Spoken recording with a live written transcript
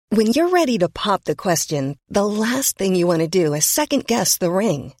When you're ready to pop the question, the last thing you want to do is second-guess the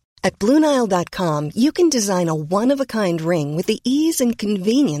ring. At BlueNile.com, you can design a one-of-a-kind ring with the ease and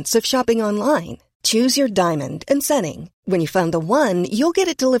convenience of shopping online. Choose your diamond and setting. When you find the one, you'll get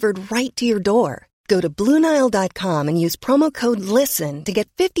it delivered right to your door. Go to BlueNile.com and use promo code LISTEN to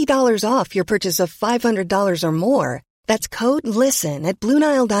get $50 off your purchase of $500 or more. That's code LISTEN at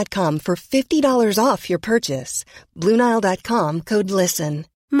BlueNile.com for $50 off your purchase. BlueNile.com, code LISTEN.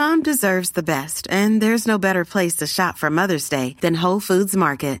 Mom deserves the best, and there's no better place to shop for Mother's Day than Whole Foods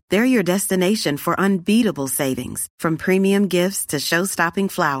Market. They're your destination for unbeatable savings, from premium gifts to show-stopping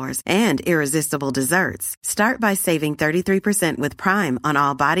flowers and irresistible desserts. Start by saving 33% with Prime on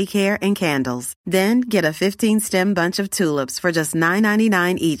all body care and candles. Then get a 15-stem bunch of tulips for just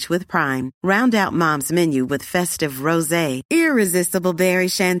 $9.99 each with Prime. Round out Mom's menu with festive rosé, irresistible berry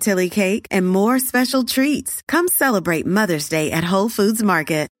chantilly cake, and more special treats. Come celebrate Mother's Day at Whole Foods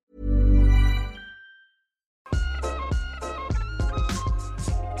Market.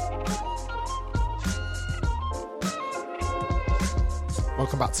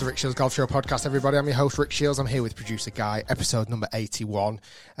 Welcome back to the Rick Shields Golf Show podcast, everybody. I'm your host, Rick Shields. I'm here with producer Guy, episode number 81.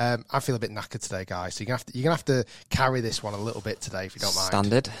 I feel a bit knackered today, guys, so you're gonna have to carry this one a little bit today, if you don't mind.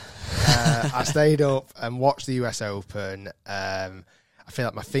 Standard. I stayed up and watched the US Open. I feel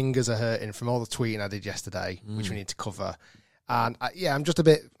like my fingers are hurting from all the tweeting I did yesterday, which we need to cover. And I'm just a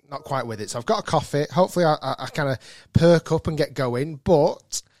bit not quite with it. So I've got a coffee. Hopefully I kind of perk up and get going,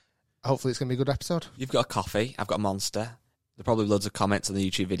 but hopefully it's going to be a good episode. You've got a coffee. I've got a Monster. There are probably loads of comments on the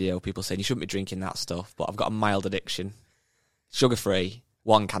YouTube video, people saying you shouldn't be drinking that stuff, but I've got a mild addiction. Sugar-free,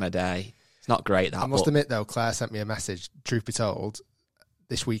 1 can a day. It's not great, that. I must admit, though, Claire sent me a message, truth be told,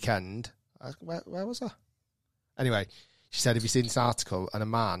 this weekend. Where was I? Anyway, she said, have you seen this article? And a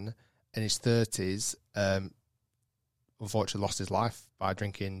man in his 30s unfortunately lost his life by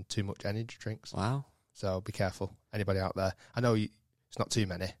drinking too much energy drinks. Wow. So be careful, anybody out there. I know it's not too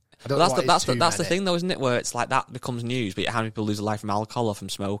many. That's the thing, though, isn't it? Where it's like that becomes news, but how many people lose their life from alcohol or from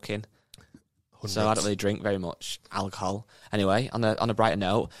smoking? Hundreds. So I don't really drink very much alcohol. Anyway, on a brighter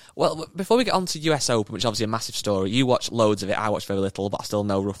note, well, before we get on to US Open, which is obviously a massive story, you watched loads of it. I watched very little, but I still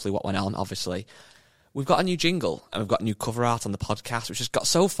know roughly what went on. Obviously, we've got a new jingle and we've got new cover art on the podcast, which has got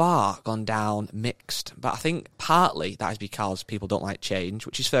so far gone down mixed. But I think partly that is because people don't like change,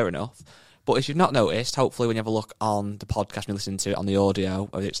 which is fair enough. But if you've not noticed, hopefully when you have a look on the podcast and you listen to it on the audio,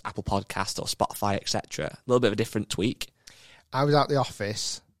 whether it's Apple Podcasts or Spotify, etc., a little bit of a different tweak. I was out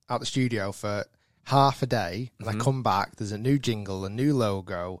the studio for half a day, and I come back, there's a new jingle, a new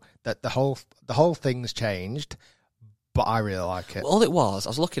logo, that the whole thing's changed, but I really like it. Well, all it was, I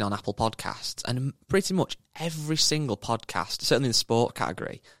was looking on Apple Podcasts, and pretty much every single podcast, certainly in the sport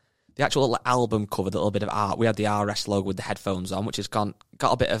category, the actual little album cover, the little bit of art, we had the RS logo with the headphones on, which has got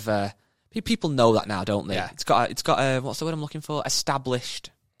a bit of a... People know that now, don't they? Yeah. It's got a what's the word I'm looking for?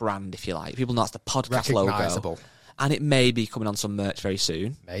 Established brand, if you like. People know it's the podcast logo. And it may be coming on some merch very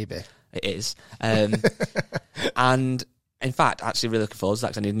soon. Maybe. It is. And in fact, actually really looking forward to that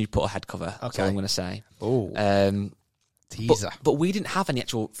because I need a new putter head cover. Okay. That's all I'm going to say. Oh. Teaser. But we didn't have any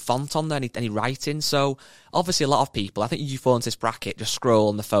actual font on there, any writing. So obviously a lot of people, I think you fall into this bracket, just scroll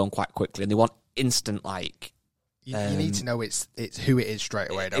on the phone quite quickly and they want instant You need to know it's who it is straight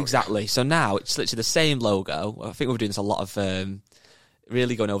away, don't exactly. You? So now it's literally the same logo. I think we're doing this a lot of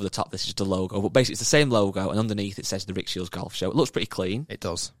really going over the top. This is just a logo, but basically it's the same logo, and underneath it says the Rick Shields Golf Show. It looks pretty clean. It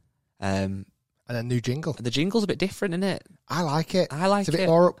does. And a new jingle. The jingle's a bit different, isn't it? I like it. It's a bit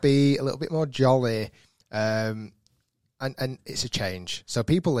more upbeat, a little bit more jolly, and it's a change. So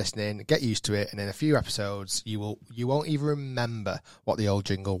people listening, get used to it, and in a few episodes, you won't even remember what the old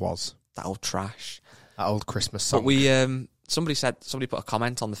jingle was. That old trash. That old Christmas song. But somebody put a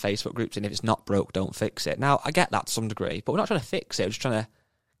comment on the Facebook group saying if it's not broke, don't fix it. Now, I get that to some degree, but we're not trying to fix it. We're just trying to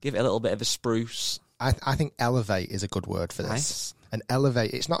give it a little bit of a spruce. I think elevate is a good word for this. Nice. An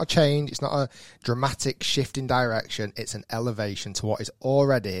elevate. It's not a change. It's not a dramatic shift in direction. It's an elevation to what is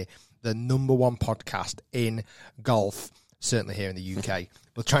already the number one podcast in golf, certainly here in the UK.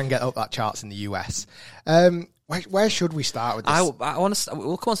 We'll try and get up that charts in the US. Where should we start with this?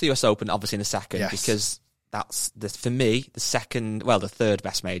 We'll come on to the US Open, obviously, in a second, because that's, for me, the third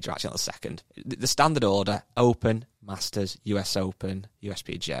best major, actually, not the second. The standard order, Open, Masters, US Open,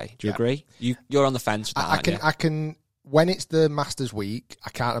 USPGA. Do you agree? You're on the fence with that, I can. When it's the Masters week, I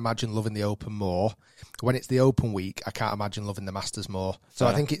can't imagine loving the Open more. When it's the Open week, I can't imagine loving the Masters more. So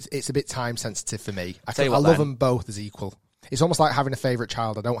I think it's a bit time sensitive for me. I love them both as equal. It's almost like having a favourite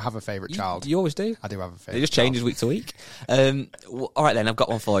child. I don't have a favourite child. You always do. I do have a favourite. It just changes week to week. All right, then, I've got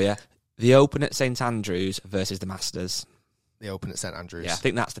one for you. The Open at St Andrews versus the Masters. the Open at St Andrews. Yeah, I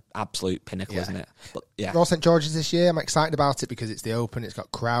think that's the absolute pinnacle, isn't it? But yeah, Royal St George's this year, I'm excited about it because it's the Open. It's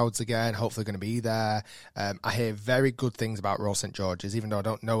got crowds again. Hopefully, going to be there. I hear very good things about Royal St George's, even though I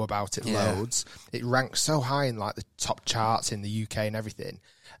don't know about it loads. It ranks so high in like the top charts in the UK and everything.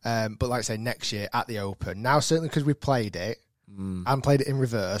 But like I say, next year at the Open, now certainly because we played it and played it in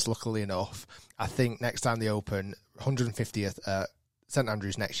reverse, luckily enough, I think next time the Open, 150th St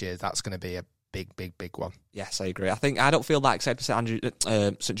Andrews next year, that's going to be a big one. Yes, I agree. I don't feel that excited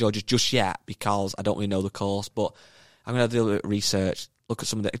for St George's just yet because I don't really know the course, but I'm going to do a little bit of research, look at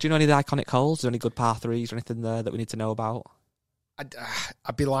some of the... Do you know any of the iconic holes? Is there any good par threes or anything there that we need to know about?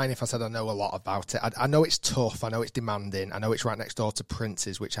 I'd be lying if I said I know a lot about it. I know it's tough. I know it's demanding. I know it's right next door to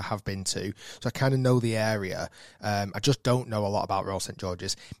Prince's, which I have been to. So I kind of know the area. I just don't know a lot about Royal St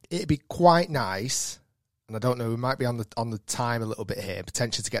George's. It'd be quite nice... And I don't know, we might be on the time a little bit here,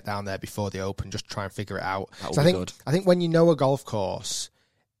 potentially to get down there before the Open, just try and figure it out. So I think when you know a golf course,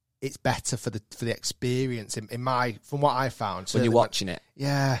 it's better for the experience. From what I found, when you're watching it,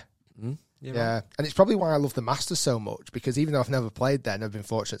 yeah. Right. And it's probably why I love the Masters so much, because even though I've never played there, never been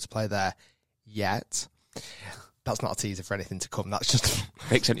fortunate to play there yet. That's not a teaser for anything to come. That's just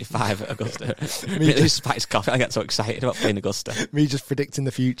Rick 75 at Augusta. Me spiced coffee. I get so excited about playing Augusta. Me just predicting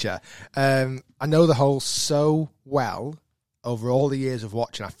the future. I know the hole so well over all the years of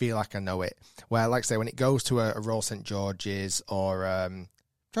watching. I feel like I know it. Where, like I say, when it goes to a Royal St George's or I'm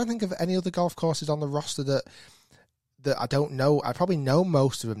trying to think of any other golf courses on the roster that I don't know. I probably know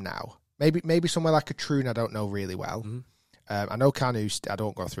most of them now. Maybe somewhere like a Troon I don't know really well. I know Carnoust. I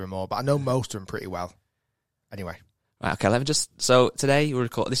don't go through them all, but I know most of them pretty well. Anyway. Right, okay, let me just... So today,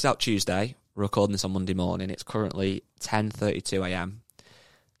 this is out Tuesday. We're recording this on Monday morning. It's currently 10:32 a.m.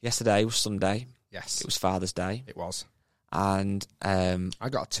 Yesterday was Sunday. Yes. It was Father's Day. It was. And... I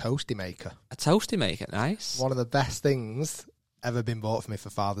got a toasty maker. A toasty maker, nice. One of the best things ever been bought for me for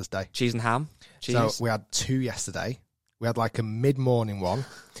Father's Day. Cheese and ham? Cheese? So we had 2 yesterday. We had like a mid-morning one,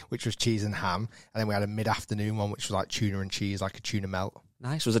 which was cheese and ham. And then we had a mid-afternoon one, which was like tuna and cheese, like a tuna melt.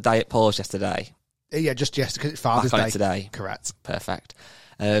 Nice. Was a diet pause yesterday? Yeah, just because it's Father's Day. Today. Correct. Perfect.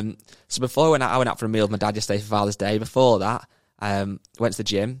 So before I went out for a meal with my dad yesterday for Father's Day. Before that, went to the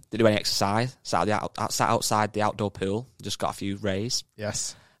gym, didn't do any exercise, sat outside the outdoor pool, just got a few rays.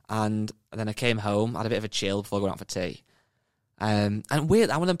 Yes. And then I came home, had a bit of a chill before going out for tea. And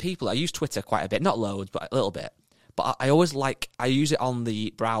weird, I'm one of them people, I use Twitter quite a bit, not loads, but a little bit. But I use it on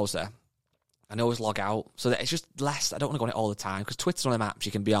the browser. And I always log out, so that it's just less. I don't want to go on it all the time, because Twitter's one of them apps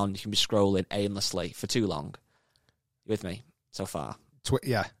you can be scrolling aimlessly for too long. You with me so far?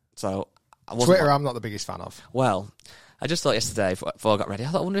 Yeah. So Twitter, I'm not the biggest fan of. Well, I just thought yesterday before I got ready,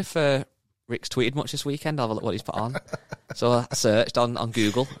 I wonder if Rick's tweeted much this weekend. I'll have a look what he's put on. So I searched on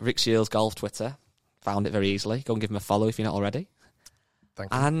Google Rick Shields Golf Twitter, found it very easily. Go and give him a follow if you're not already.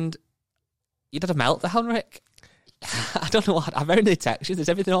 Thank you. And you did a meltdown, Rick. I don't know what. I very nearly texted you. Is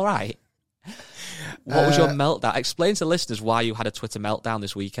everything all right? What was your meltdown? Explain to listeners why you had a Twitter meltdown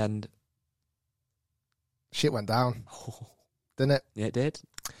this weekend. Shit went down. Didn't it? Yeah, it did.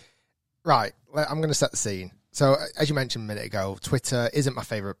 Right. I'm going to set the scene. So, as you mentioned a minute ago, Twitter isn't my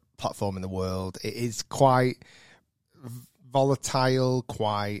favourite platform in the world. It is quite volatile,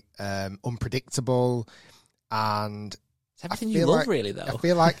 quite unpredictable, and it's everything you love, really, though. I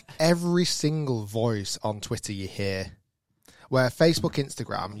feel like every single voice on Twitter you hear, where Facebook,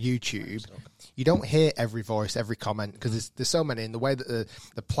 Instagram, YouTube, you don't hear every voice, every comment, because there's so many. In the way that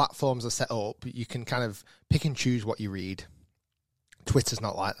the platforms are set up, you can kind of pick and choose what you read. Twitter's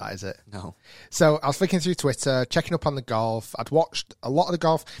not like that, is it? No. So I was flicking through Twitter, checking up on the golf. I'd watched a lot of the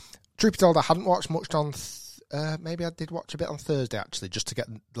golf. Truth be told, I hadn't watched much on... maybe I did watch a bit on Thursday, actually, just to get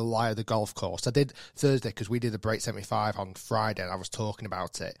the lie of the golf course. I did Thursday because we did the Break 75 on Friday, and I was talking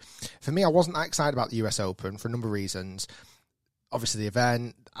about it. For me, I wasn't that excited about the US Open for a number of reasons. Obviously, the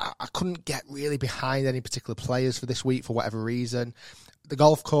event, I couldn't get really behind any particular players for this week for whatever reason. The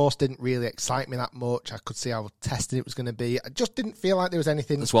golf course didn't really excite me that much. I could see how tested it was going to be. I just didn't feel like there was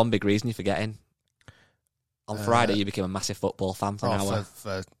anything... There's one big reason you're forgetting. On Friday, you became a massive football fan for an hour.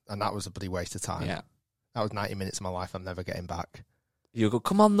 And that was a bloody waste of time. Yeah. That was 90 minutes of my life I'm never getting back. You go,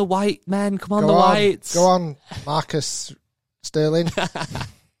 come on, the white men, come on, the whites. Go on, Marcus Sterling.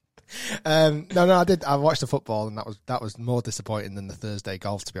 No, I did. I watched the football, and that was more disappointing than the Thursday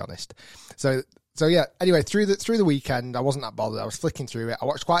golf, to be honest. So yeah. Anyway, through the weekend, I wasn't that bothered. I was flicking through it. I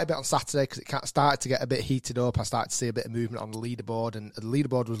watched quite a bit on Saturday because it started to get a bit heated up. I started to see a bit of movement on the leaderboard, and the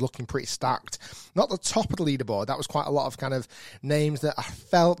leaderboard was looking pretty stacked. Not the top of the leaderboard. That was quite a lot of kind of names that I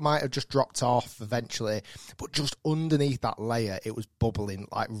felt might have just dropped off eventually, but just underneath that layer, it was bubbling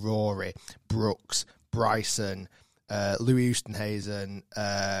like Rory, Brooks, Bryson. Louis Oosthuizen,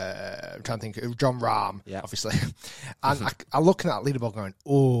 I'm trying to think of John Rahm, obviously. And I'm looking at that leaderboard going,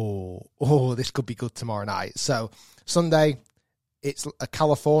 oh, this could be good tomorrow night. So Sunday, it's a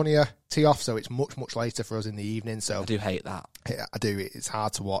California tee off, so it's much, much later for us in the evening. So I do hate that. I do. It's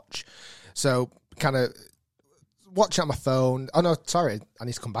hard to watch. So kind of watch it on my phone. Oh, no, sorry. I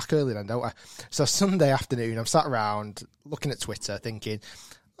need to come back early then, don't I? So Sunday afternoon, I'm sat around looking at Twitter thinking,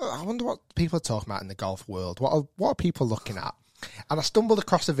 I wonder what people are talking about in the golf world. What are people looking at? And I stumbled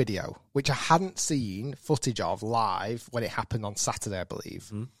across a video, which I hadn't seen footage of live when it happened on Saturday, I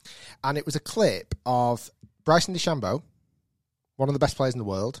believe. And it was a clip of Bryson DeChambeau, one of the best players in the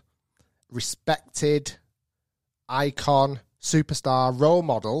world, respected, icon, superstar, role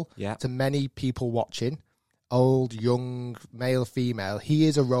model to many people watching, old, young, male, female. He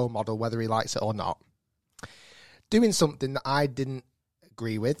is a role model, whether he likes it or not. Doing something that I didn't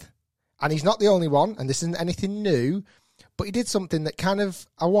agree with. And he's not the only one, and this isn't anything new, but he did something that kind of,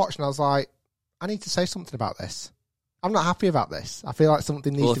 I watched and I was like, I need to say something about this. I'm not happy about this. I feel like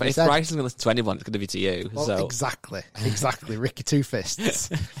something needs to be said. If Bryson's going to listen to anyone, it's going to be to you. Well, so. Exactly. Ricky Two Fists.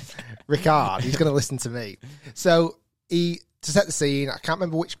 Ricard, he's going to listen to me. So to set the scene, I can't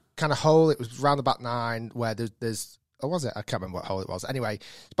remember which kind of hole, it was round the back 9 where there's or was it? I can't remember what hole it was. Anyway,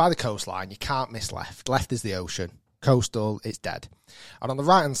 it's by the coastline. You can't miss left. Left is the ocean. Coastal, it's dead. And on the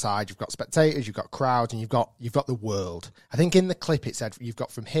right-hand side, you've got spectators, you've got crowds, and you've got the world. I think in the clip it said you've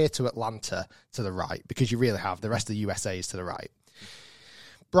got from here to Atlanta to the right, because you really have. The rest of the USA is to the right.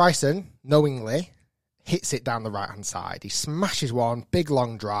 Bryson, knowingly, hits it down the right-hand side. He smashes one, big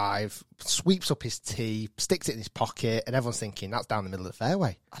long drive, sweeps up his tee, sticks it in his pocket, and everyone's thinking, that's down the middle of the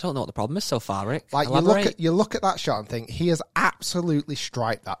fairway. I don't know what the problem is so far, Rick. Like, you look at that shot and think, he has absolutely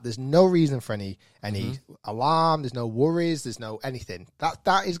striped that. There's no reason for any alarm, there's no worries, there's no anything.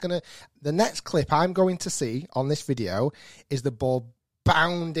 That is going to... The next clip I'm going to see on this video is the ball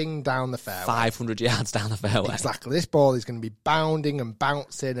bounding down the fairway. 500 yards down the fairway. Exactly. This ball is going to be bounding and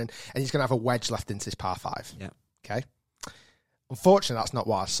bouncing, and he's going to have a wedge left into his par 5. Yeah. Okay. Unfortunately, that's not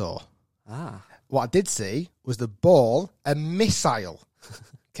what I saw. What I did see was the ball, a missile.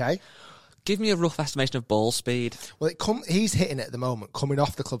 Okay. Give me a rough estimation of ball speed. Well, he's hitting it at the moment, coming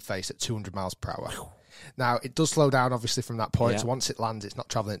off the club face at 200 miles per hour. Now, it does slow down, obviously, from that point. Yeah. So once it lands, it's not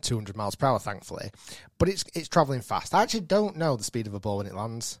travelling at 200 miles per hour, thankfully. But it's travelling fast. I actually don't know the speed of a ball when it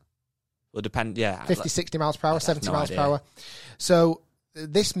lands. Well, it depends, yeah. 50, 60 miles per hour, 70 miles per hour. So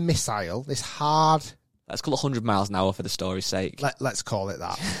this missile, this hard... Let's call it 100 miles an hour for the story's sake. Let's call it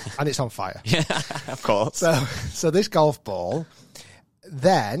that. And it's on fire. Yeah, of course. So this golf ball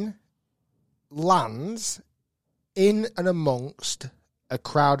then lands in and amongst a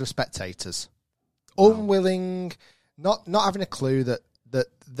crowd of spectators. Unwilling, not having a clue that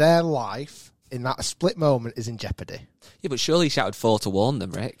their life in that split moment is in jeopardy. Yeah, but surely he shouted 4 to warn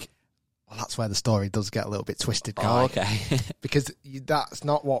them, Rick. Well, that's where the story does get a little bit twisted, Guy. Oh, okay. Because that's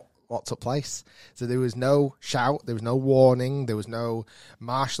not what took place. So there was no shout, there was no warning, there was no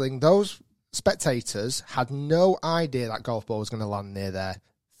marshalling. Those spectators had no idea that golf ball was going to land near their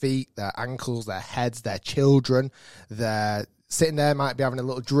feet, their ankles, their heads, their children. They're sitting there, might be having a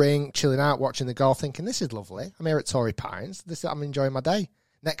little drink, chilling out, watching the golf, thinking, this is lovely. I'm here at Torrey Pines. I'm enjoying my day.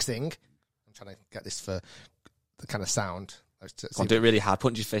 Next thing, I'm trying to get this for the kind of sound. Go on, do it really hard.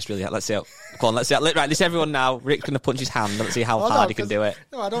 Punch his fist really hard. Let's see. Go on, let's see. Right, this everyone now. Rick's going to punch his hand. Let's see how hard he can do it.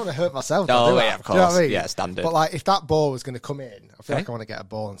 No, I don't want to hurt myself. Oh, yeah, of course. You know what I mean? Yeah, standard. But like, if that ball was going to come in, I feel like I want to get a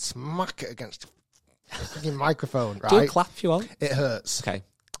ball and smack it against the freaking microphone, right? Do a clap if you want. It hurts. Okay.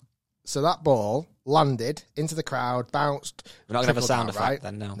 So that ball landed into the crowd, bounced. We're not going to have a sound effect right?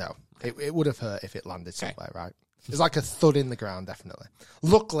 then, no. No. It would have hurt if it landed somewhere, right? It was like a thud in the ground, definitely.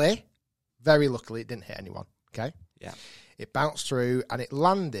 Luckily, very luckily, it didn't hit anyone, okay? Yeah. It bounced through and it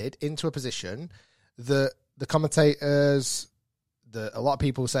landed into a position that the commentators, a lot of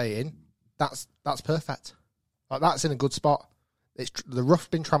people were saying, that's perfect. Like, that's in a good spot. The rough's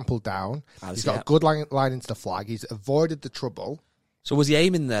been trampled down. He's got a good line into the flag. He's avoided the trouble. So was he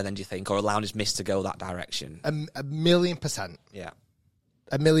aiming there then, do you think, or allowing his miss to go that direction? 1,000,000%. Yeah.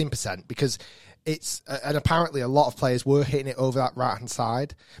 1,000,000%, because it's... and apparently a lot of players were hitting it over that right-hand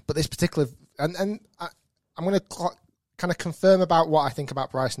side, but this particular... And I'm going to kind of confirm about what I think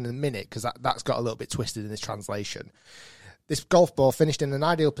about Bryson in a minute, because that's got a little bit twisted in this translation. This golf ball finished in an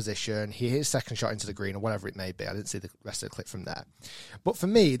ideal position. He hit his second shot into the green, or whatever it may be. I didn't see the rest of the clip from there. But for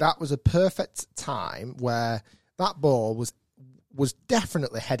me, that was a perfect time where that ball was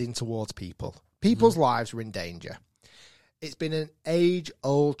definitely heading towards people. People's lives were in danger. It's been an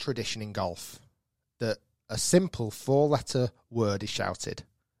age-old tradition in golf that a simple 4-letter word is shouted,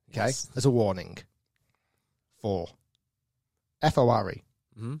 okay, as a warning. 4. F-O-R-E.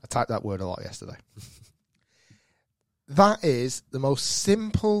 I typed that word a lot yesterday. That is the most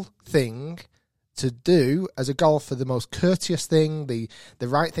simple thing to do as a golfer, the most courteous thing, the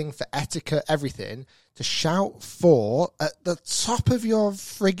right thing for etiquette, everything, to shout for at the top of your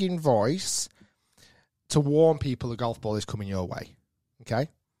frigging voice to warn people a golf ball is coming your way. Okay?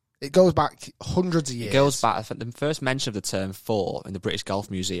 It goes back hundreds of years. It goes back, the first mention of the term for in the British Golf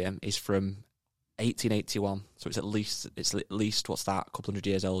Museum is from 1881. So it's at least, what's that, a couple hundred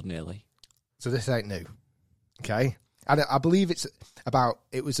years old nearly. So this ain't new. Okay? And I believe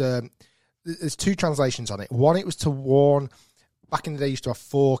there's two translations on it. One, it was to warn, back in the day, you used to have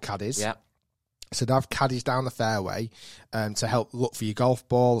 4 caddies. Yeah. So to have caddies down the fairway to help look for your golf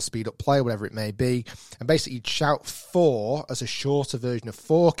ball, speed up play, whatever it may be. And basically you'd shout 4 as a shorter version of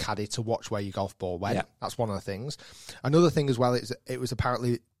 4 caddy to watch where your golf ball went. Yeah. That's one of the things. Another thing as well, it was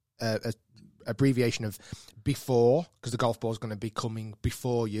apparently a abbreviation of before, because the golf ball is going to be coming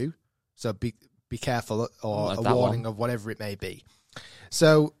before you. So be careful, or a warning of whatever it may be.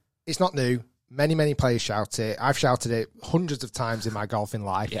 So it's not new. Many, many players shout it. I've shouted it hundreds of times in my golfing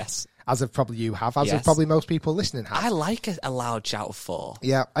life. Yes. As have probably you have, as have probably most people listening have. I like a loud shout of 4.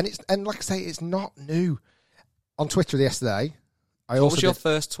 Yeah, and like I say, it's not new. On Twitter yesterday, what was your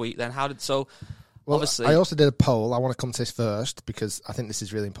first tweet then? Obviously, I also did a poll. I want to come to this first because I think this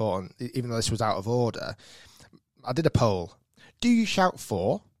is really important, even though this was out of order. I did a poll. Do you shout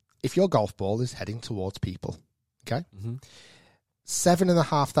 4 if your golf ball is heading towards people? Okay.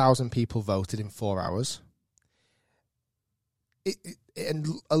 7,500 people voted in 4 hours. It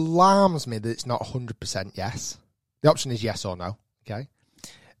alarms me that it's not 100% yes. The option is yes or no. Okay.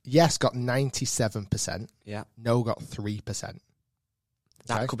 Yes got 97%. Yeah. No got 3%.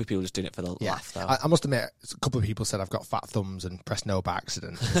 That could be people just doing it for the laugh, though. I must admit, a couple of people said I've got fat thumbs and pressed no by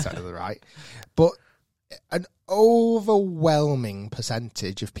accident instead of the right. But an overwhelming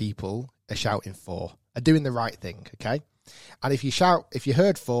percentage of people are shouting 4, are doing the right thing, okay? And if you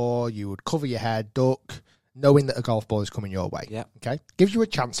heard 4, you would cover your head, duck, knowing that a golf ball is coming your way. Yeah. Okay? Gives you a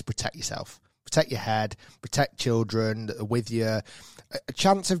chance to protect yourself, protect your head, protect children that are with you. A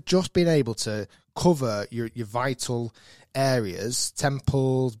chance of just being able to cover your vital areas,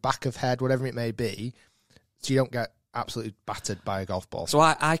 temples, back of head, whatever it may be, so you don't get absolutely battered by a golf ball. So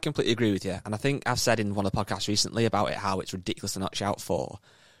I completely agree with you. And I think I've said in one of the podcasts recently about it, how it's ridiculous to not shout 4.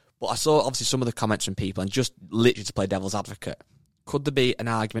 But I saw obviously some of the comments from people, and just literally to play devil's advocate, could there be an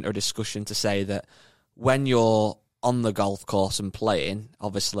argument or a discussion to say that when you're on the golf course and playing,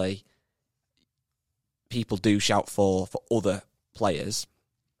 obviously people do shout for other players,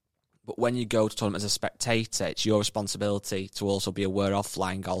 but when you go to tournament as a spectator, it's your responsibility to also be aware of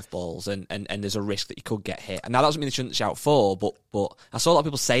flying golf balls, and there's a risk that you could get hit. And now that doesn't mean they shouldn't shout 4, but I saw a lot of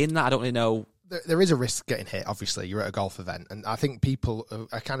people saying that. I don't really know. There is a risk getting hit, obviously. You're at a golf event, and I think people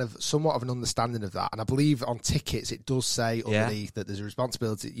are kind of somewhat of an understanding of that. And I believe on tickets it does say underneath that there's a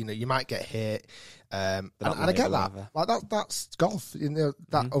responsibility. You know, you might get hit, and I get that. Like that's golf. You know,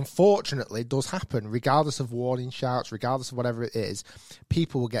 that unfortunately does happen, regardless of warning shouts, regardless of whatever it is.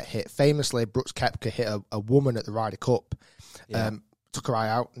 People will get hit. Famously, Brooks Koepka hit a woman at the Ryder Cup, took her eye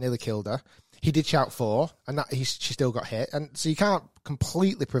out, nearly killed her. He did shout 4, and she still got hit, and so you can't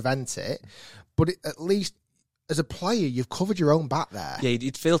completely prevent it. But at least as a player, you've covered your own back there. Yeah,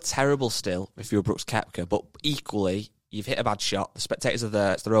 you'd feel terrible still if you were Brooks Koepka, but equally, you've hit a bad shot, the spectators are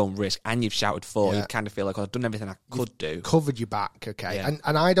there, it's their own risk, and you've shouted 4, you kind of feel like, I've done everything I could do. Covered your back, okay. Yeah.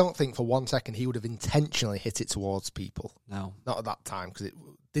 And I don't think for 1 second he would have intentionally hit it towards people. No. Not at that time, because it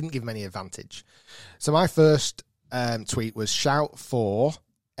didn't give him any advantage. So my first tweet was shout 4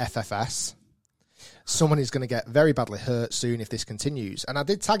 FFS. Someone is going to get very badly hurt soon if this continues. And I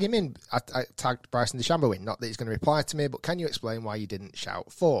did tag him in. I tagged Bryson DeChambeau in. Not that he's going to reply to me, but can you explain why you didn't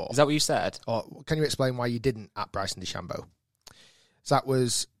shout 4? Is that what you said? Or can you explain why you didn't at Bryson DeChambeau? So that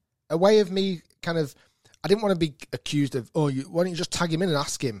was a way of me kind of... I didn't want to be accused of, why don't you just tag him in and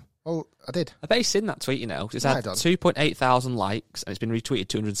ask him? Well, I did. I bet he's seen that tweet, you know. It's had 2.8 thousand likes, and it's been retweeted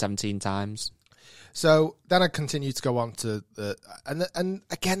 217 times. So then I continued to go on to the... And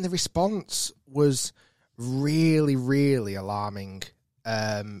again, the response was really, really alarming.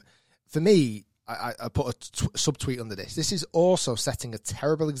 For me, I put a subtweet under this. This is also setting a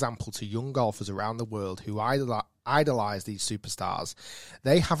terrible example to young golfers around the world who idolise these superstars.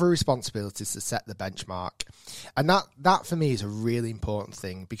 They have a responsibility to set the benchmark. And that for me is a really important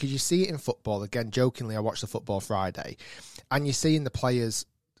thing, because you see it in football. Again, jokingly, I watched the Football Friday, and you see in the players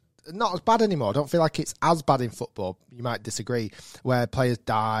not as bad anymore. I don't feel like it's as bad in football. You might disagree, where players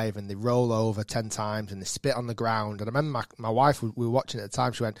dive and they roll over 10 times and they spit on the ground. And I remember my wife, we were watching at the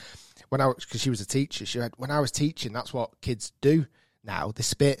time, she went, because she was a teacher, she went, when I was teaching, that's what kids do now. They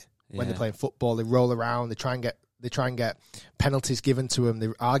spit when they're playing football, they roll around, they try and get penalties given to them,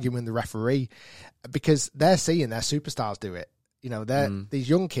 they're arguing with the referee, because they're seeing their superstars do it. You know, these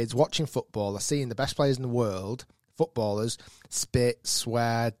young kids watching football are seeing the best players in the world, footballers, spit,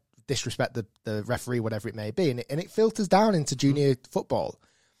 swear, disrespect the referee, whatever it may be, and it filters down into junior football.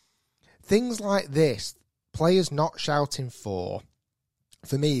 Things like this, players not shouting for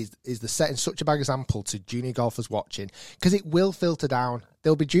me, is the setting such a bad example to junior golfers watching, because it will filter down.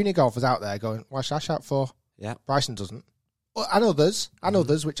 There'll be junior golfers out there going, why should I shout for? Yeah, Bryson doesn't. And others,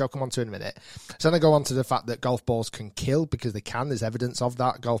 which I'll come on to in a minute. So then I go on to the fact that golf balls can kill, because they can. There's evidence of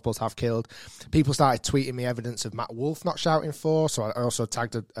that. Golf balls have killed. People started tweeting me evidence of Matt Wolff not shouting for. So I also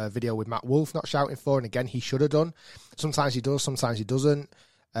tagged a video with Matt Wolff not shouting for. And again, he should have done. Sometimes he does, sometimes he doesn't.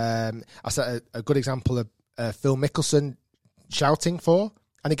 I set a good example of Phil Mickelson shouting for.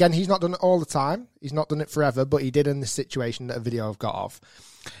 And again, he's not done it all the time. He's not done it forever, but he did in this situation that a video I've got of.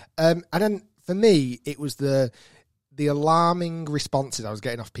 And then for me, it was the alarming responses I was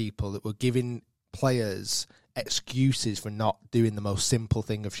getting off people that were giving players excuses for not doing the most simple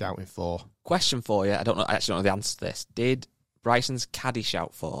thing of shouting for. Question for you. I actually don't know the answer to this. Did Bryson's caddy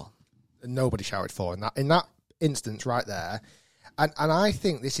shout for? Nobody shouted for in that instance right there. And I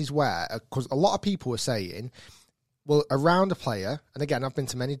think this is where, because a lot of people were saying, well, around a player, and again, I've been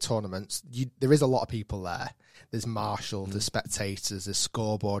to many tournaments, there is a lot of people there. There's marshals, there's spectators, there's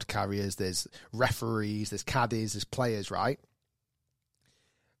scoreboard carriers, there's referees, there's caddies, there's players, right?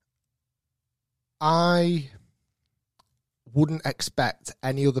 I wouldn't expect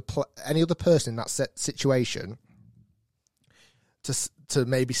any other person in that situation to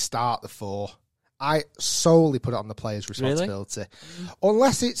maybe start the four. I solely put it on the player's responsibility. Really?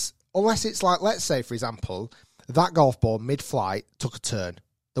 Unless it's like, let's say, for example, that golf ball mid-flight took a turn.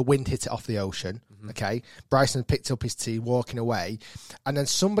 The wind hit it off the ocean, okay? Bryson picked up his tee, walking away, and then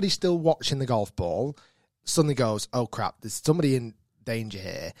somebody still watching the golf ball suddenly goes, oh, crap, there's somebody in danger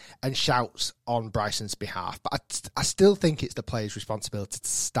here, and shouts on Bryson's behalf. But I still think it's the player's responsibility to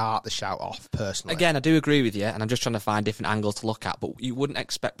start the shout off, personally. Again, I do agree with you, and I'm just trying to find different angles to look at, but you wouldn't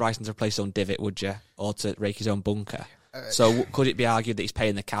expect Bryson to replace his own divot, would you? Or to rake his own bunker? So could it be argued that he's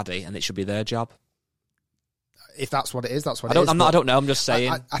paying the caddy and it should be their job? If that's what it is, that's what it is. I don't know, I'm just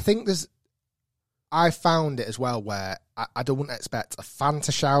saying. I think I found it as well where I don't expect a fan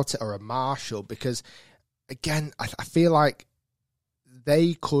to shout it or a marshal, because, again, I feel like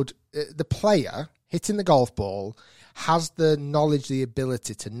the player hitting the golf ball has the knowledge, the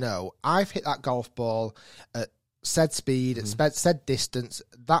ability to know, I've hit that golf ball at said speed, at said distance,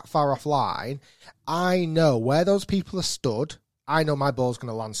 that far offline. I know where those people are stood. I know my ball's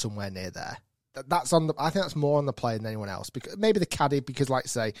going to land somewhere near there. I think that's more on the player than anyone else. Because maybe the caddy, because, like I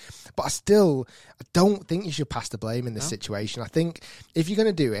say, but I don't think you should pass the blame in this situation. I think if you're going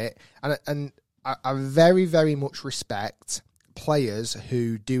to do it, and I very, very much respect players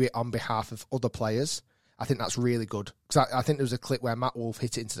who do it on behalf of other players. I think that's really good. Because I think there was a clip where Matt Wolff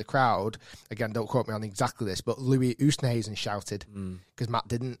hit it into the crowd. Again, don't quote me on exactly this, but Louis Oosthuizen shouted because Matt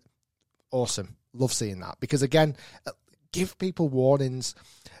didn't. Awesome. Love seeing that. Because, again, give people warnings.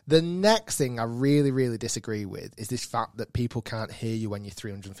 The next thing I really, really disagree with is this fact that people can't hear you when you're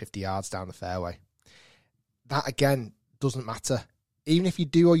 350 yards down the fairway. That, again, doesn't matter. Even if you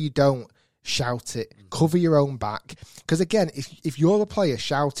do or you don't, shout it. Cover your own back. Because, again, if you're the player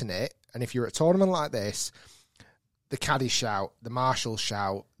shouting it, and if you're at a tournament like this, the caddies shout, the marshals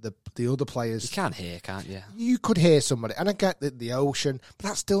shout, the other players... You can't hear, can't you? You could hear somebody. And I get the ocean, but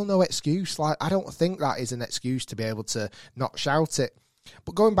that's still no excuse. Like, I don't think that is an excuse to be able to not shout it.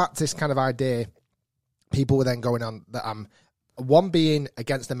 But going back to this kind of idea, people were then going on that I'm being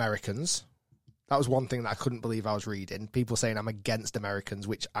against Americans. That was one thing that I couldn't believe I was reading. People saying I'm against Americans,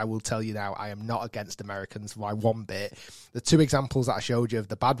 which I will tell you now, I am not against Americans by one bit. The two examples that I showed you of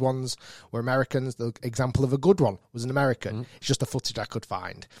the bad ones were Americans. The example of a good one was an American. It's just the footage I could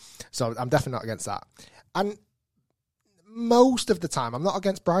find. So I'm definitely not against that. And most of the time, I'm not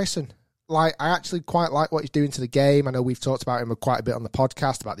against Bryson. Like, I actually quite like what he's doing to the game. I know we've talked about him quite a bit on the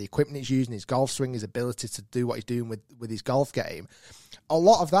podcast, about the equipment he's using, his golf swing, his ability to do what he's doing with his golf game. A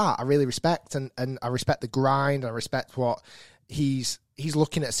lot of that I really respect, and I respect the grind. I respect what he's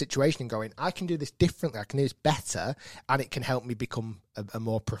looking at a situation and going, I can do this differently, I can do this better, and it can help me become a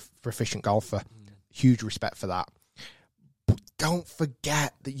more proficient golfer. Huge respect for that. But don't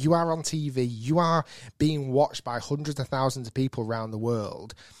forget that you are on TV. You are being watched by hundreds of thousands of people around the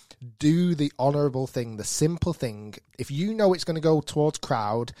world. Do the honourable thing, the simple thing. If you know it's going to go towards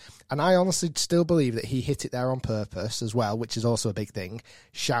crowd, and I honestly still believe that he hit it there on purpose as well, which is also a big thing,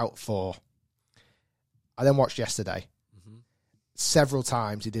 shout 4. I then watched yesterday. Several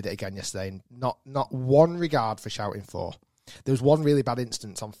times he did it again yesterday, and not one regard for shouting 4. There was one really bad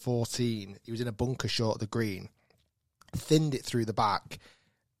instance on 14. He was in a bunker short of the green, thinned it through the back.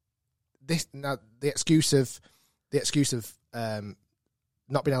 The excuse of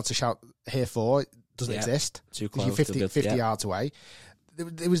not being able to shout here 4 doesn't exist. Too close. You're 50 yards away.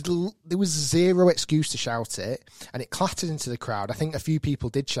 There was zero excuse to shout it, and it clattered into the crowd. I think a few people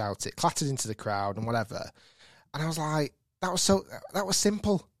did shout it, clattered into the crowd and whatever. And I was like, that was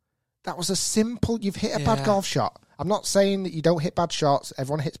simple. That was a simple, you've hit a bad golf shot. I'm not saying that you don't hit bad shots.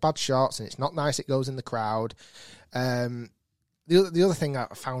 Everyone hits bad shots, and it's not nice it goes in the crowd. The other thing I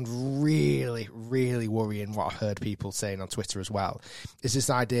found really, really worrying, what I heard people saying on Twitter as well, is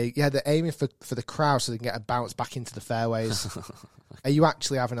this idea, they're aiming for the crowd so they can get a bounce back into the fairways. Are you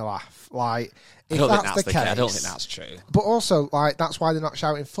actually having a laugh? Like, if that's the case, I don't think that's true. But also, like, that's why they're not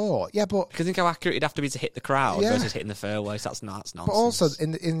shouting 4. Yeah, but... Because think how accurate it'd have to be to hit the crowd versus hitting the fairways. That's nonsense. But also,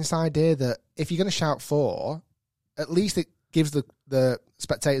 in this idea that if you're going to shout 4, at least it gives the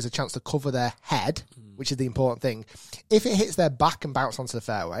spectators a chance to cover their head, which is the important thing. If it hits their back and bounces onto the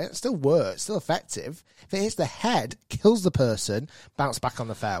fairway, it still works, still effective. If it hits the head, kills the person, bounce back on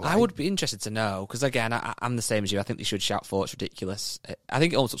the fairway. I would be interested to know, because again, I'm the same as you. I think they should shout 4. It's ridiculous. I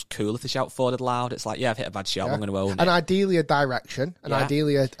think it almost looks cool if they shout 4 loud. It's like, I've hit a bad shot, I'm going to own it. And ideally a direction, and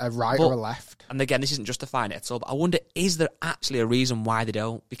ideally a right or a left. And again, this isn't justifying it at all, but I wonder, is there actually a reason why they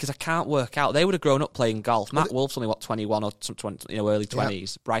don't? Because I can't work out. They would have grown up playing golf. Matt Wolf's only, 21 or 20, early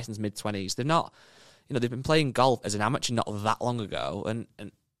 20s. Bryson's mid-20s. They're not... they've been playing golf as an amateur not that long ago, and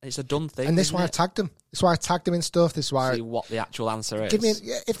it's a done thing. And this is why I tagged them. This is why I tagged them in stuff. This is why... See what the actual answer is. Give me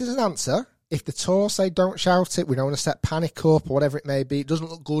if there's an answer, if the tour say don't shout it, we don't want to set panic up or whatever it may be, it doesn't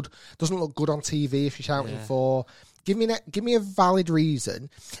look good. Doesn't look good on TV if you're shouting 4. Give me a valid reason.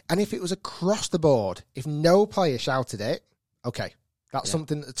 And if it was across the board, if no player shouted it, okay. That's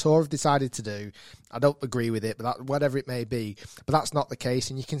something that the tour have decided to do. I don't agree with it, but whatever it may be. But that's not the case.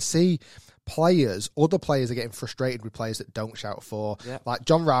 And you can see other players are getting frustrated with players that don't shout 4. Yep. Like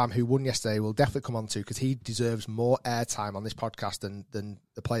John Rahm, who won yesterday, will definitely come on to, because he deserves more airtime on this podcast than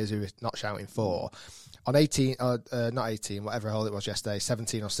the players who are not shouting 4. On 18, not 18, whatever hole it was yesterday,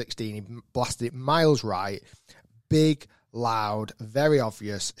 17 or 16, he blasted it miles right. Big, loud, very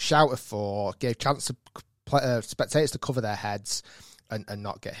obvious, shout of 4, gave chance to spectators to cover their heads and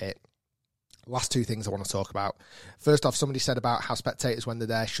not get hit. Last 2 things I want to talk about. First off, somebody said about how spectators, when they're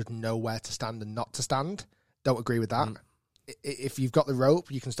there, should know where to stand and not to stand. Don't agree with that. If you've got the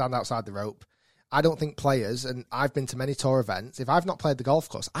rope, you can stand outside the rope. I don't think players, and I've been to many tour events, if I've not played the golf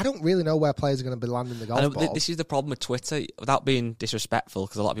course, I don't really know where players are going to be landing the golf ball. This is the problem with Twitter, without being disrespectful,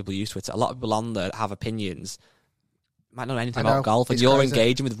 because a lot of people use Twitter. A lot of people on there have opinions, might not know anything about golf, and you're crazy.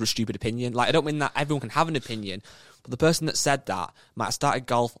 Engaging with a stupid opinion. Like, I don't mean that everyone can have an opinion, but the person that said that might have started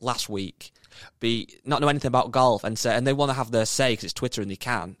golf last week, not know anything about golf, and they want to have their say because it's Twitter and they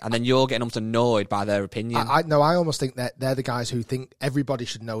can, and then you're getting almost annoyed by their opinion. I almost think that they're the guys who think everybody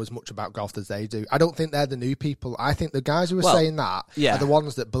should know as much about golf as they do. I don't think they're the new people. I think the guys who are saying that are the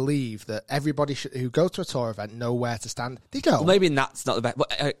ones that believe that everybody who go to a tour event know where to stand. They don't. Well, maybe that's not the best,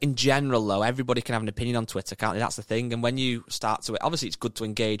 but in general, though, everybody can have an opinion on Twitter, can't they? That's the thing. And when you start to, obviously it's good to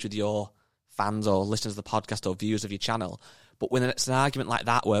engage with your fans or listeners of the podcast or viewers of your channel, but when it's an argument like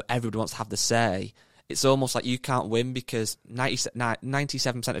that where everybody wants to have the say, it's almost like you can't win, because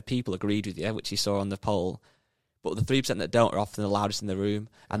 97% of people agreed with you, which you saw on the poll, but the 3% that don't are often the loudest in the room,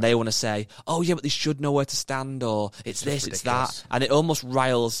 and they want to say, oh yeah, but they should know where to stand, or it's this, it's that, and it almost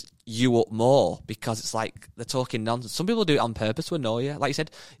riles you up more, because it's like they're talking nonsense. Some people do it on purpose to annoy you. Like you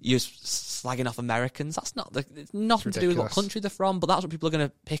said, you're slagging off Americans. It's nothing to do with what country they're from, but that's what people are going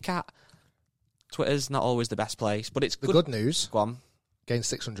to pick at. Twitter's not always the best place, but it's good news. Go on. Gained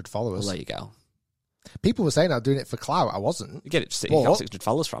 600 followers. Well, there you go. People were saying I was doing it for clout. I wasn't. You got 600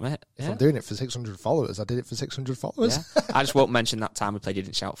 followers from it. If I'm doing it for 600 followers, I did it for 600 followers. Yeah. I just won't mention that time we played You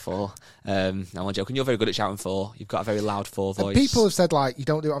Didn't Shout 4. No, I'm joking. You're very good at shouting 4. You've got a very loud 4 voice. And people have said, like, you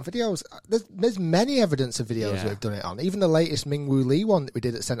don't do it on videos. There's many evidence of videos we've done it on. Even the latest Ming Woo Lee one that we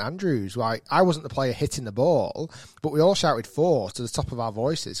did at St Andrews. Like, I wasn't the player hitting the ball, but we all shouted 4 to the top of our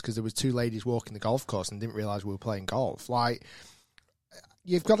voices because there was 2 ladies walking the golf course and didn't realise we were playing golf. Like,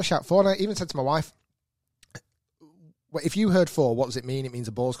 you've got to shout 4. And I even said to my wife, if you heard 4, what does it mean? It means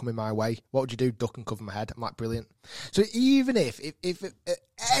the ball's coming my way. What would you do? Duck and cover my head. I'm like, brilliant. So even if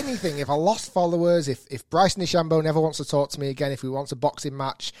anything, if I lost followers, if Bryson DeChambeau never wants to talk to me again, if he wants a boxing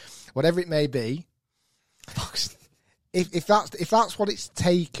match, whatever it may be, if that's what it's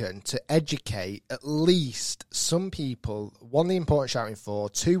taken to educate at least some people, 1, the importance of shouting 4,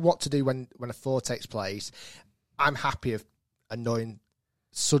 2, what to do when a 4 takes place, I'm happy of annoying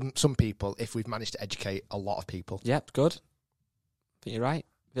some people if we've managed to educate a lot of people. Yep, good. I think you're right.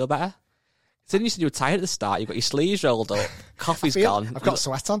 Feel better? So you said you were tired at the start. You've got your sleeves rolled up. Coffee's gone. I've got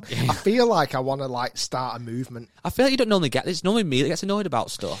sweat on. Yeah. I feel like I want to start a movement. I feel like you don't normally get this. It's normally me that gets annoyed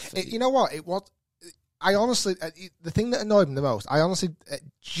about stuff. You know what? I honestly, the thing that annoyed me the most, I honestly,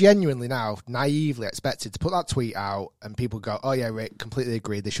 genuinely now, naively expected to put that tweet out and people go, oh yeah, Rick, completely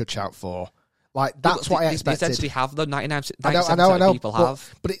agree, they should shout 4. Like, that's what I expected. They essentially have, though, 99% I know, people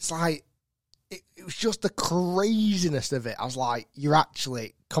have. But it's like, it was just the craziness of it. I was like, you're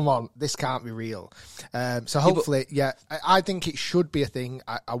actually, come on, this can't be real. So hopefully, I think it should be a thing.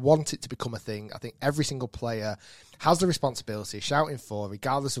 I want it to become a thing. I think every single player has the responsibility of shouting 4,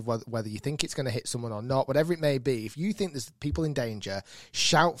 regardless of whether you think it's going to hit someone or not, whatever it may be. If you think there's people in danger,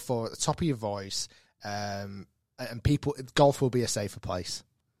 shout 4 at the top of your voice, and golf will be a safer place.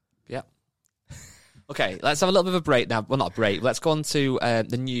 Yeah. Okay, let's have a little bit of a break now. Well, not a break. Let's go on to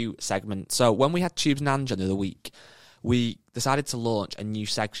the new segment. So when we had Tubes and Anja the other week, we decided to launch a new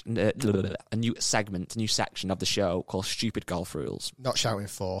section of the show called Stupid Golf Rules. Not shouting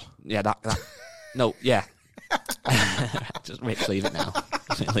 4. Yeah, that no, yeah. Just leave it now.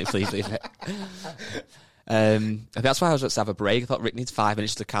 Please leave it. That's why I was about to have a break. I thought Rick needs 5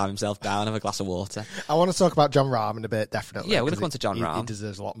 minutes to calm himself down, have a glass of water. I want to talk about John Rahm in a bit, definitely. Yeah, we're going to come on to John Rahm. He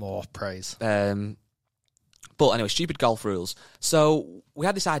deserves a lot more praise. But anyway, stupid golf rules. So we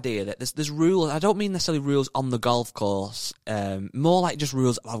had this idea that there's rules. I don't mean necessarily rules on the golf course. More like just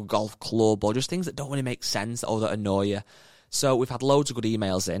rules of a golf club or just things that don't really make sense or that annoy you. So we've had loads of good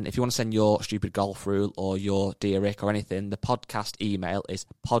emails in. If you want to send your stupid golf rule or your Dear Rick or anything, the podcast email is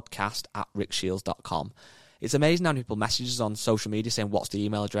podcast@rickshields.com. It's amazing how many people message us on social media saying, what's the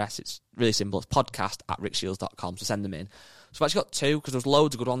email address? It's really simple. It's podcast@rickshields.com. So send them in. So I've actually got 2 because there's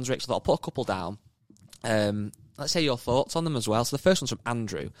loads of good ones, Rick. So I'll put a couple down. Let's hear your thoughts on them as well. So the first one's from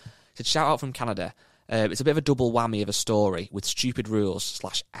Andrew. He said, shout out from Canada. It's a bit of a double whammy of a story with stupid rules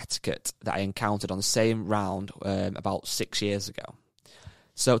 / etiquette that I encountered on the same round about 6 years ago.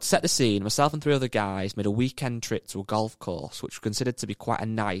 So to set the scene, myself and 3 other guys made a weekend trip to a golf course, which was considered to be quite a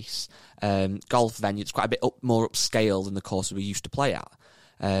nice golf venue. It's quite a bit more upscale than the course we used to play at,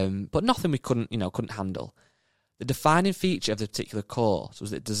 but nothing we couldn't handle. The defining feature of the particular course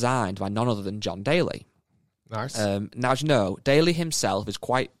was that it designed by none other than John Daly. Nice. Now, as you know, Daly himself is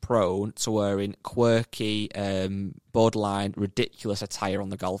quite prone to wearing quirky, borderline, ridiculous attire on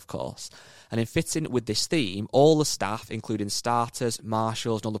the golf course. And in fitting with this theme, all the staff, including starters,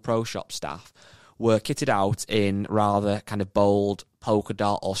 marshals, and all the pro shop staff, were kitted out in rather kind of bold polka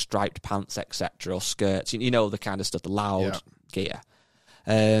dot or striped pants, etc., or skirts. You know the kind of stuff, the loud gear.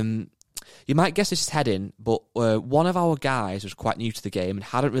 You might guess this is heading, but one of our guys was quite new to the game and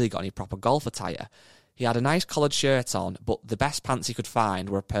hadn't really got any proper golf attire. He had a nice collared shirt on, but the best pants he could find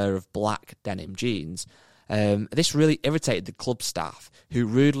were a pair of black denim jeans. This really irritated the club staff, who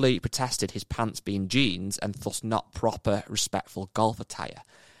rudely protested his pants being jeans and thus not proper, respectful golf attire.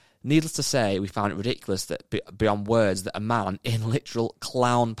 Needless to say, we found it ridiculous that beyond words that a man in literal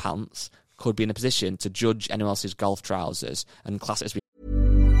clown pants could be in a position to judge anyone else's golf trousers and class it as being...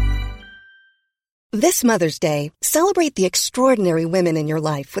 This Mother's Day, celebrate the extraordinary women in your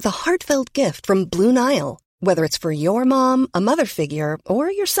life with a heartfelt gift from Blue Nile. Whether it's for your mom, a mother figure, or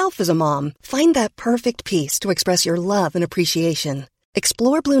yourself as a mom, find that perfect piece to express your love and appreciation.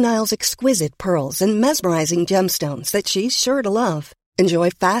 Explore Blue Nile's exquisite pearls and mesmerizing gemstones that she's sure to love.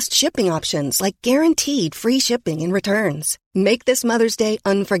 Enjoy fast shipping options like guaranteed free shipping and returns. Make this Mother's Day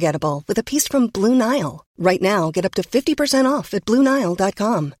unforgettable with a piece from Blue Nile. Right now, get up to 50% off at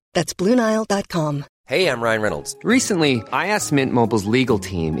BlueNile.com. That's BlueNile.com. Hey, I'm Ryan Reynolds. Recently, I asked Mint Mobile's legal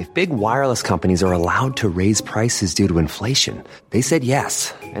team if big wireless companies are allowed to raise prices due to inflation. They said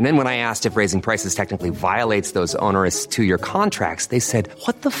yes. And then when I asked if raising prices technically violates those onerous 2-year contracts, they said,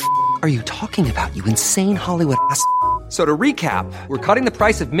 what the f*** are you talking about, you insane Hollywood ass f- So to recap, we're cutting the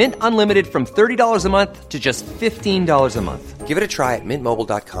price of Mint Unlimited from $30 a month to just $15 a month. Give it a try at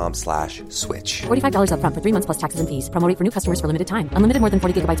mintmobile.com/switch. $45 up front for 3 months plus taxes and fees. Promo rate for new customers for limited time. Unlimited more than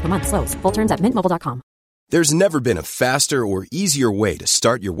 40 gigabytes per month. Slows full terms at mintmobile.com. There's never been a faster or easier way to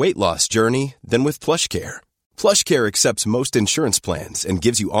start your weight loss journey than with PlushCare. PlushCare accepts most insurance plans and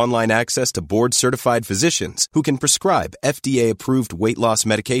gives you online access to board-certified physicians who can prescribe FDA-approved weight loss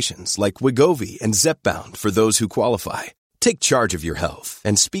medications like Wegovy and Zepbound for those who qualify. Take charge of your health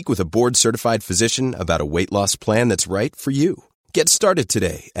and speak with a board-certified physician about a weight loss plan that's right for you. Get started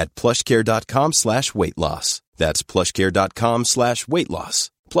today at plushcare.com/weight loss. That's plushcare.com/weight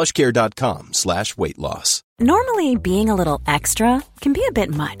loss. plushcare.com/weight loss. Normally, being a little extra can be a bit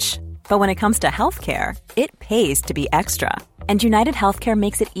much. But when it comes to healthcare, it pays to be extra. And United Healthcare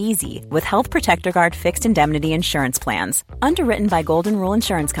makes it easy with Health Protector Guard fixed indemnity insurance plans. Underwritten by Golden Rule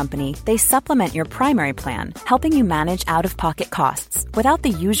Insurance Company, they supplement your primary plan, helping you manage out-of-pocket costs without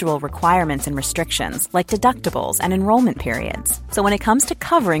the usual requirements and restrictions like deductibles and enrollment periods. So when it comes to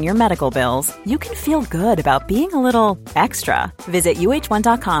covering your medical bills, you can feel good about being a little extra. Visit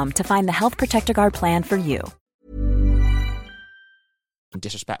uh1.com to find the Health Protector Guard plan for you.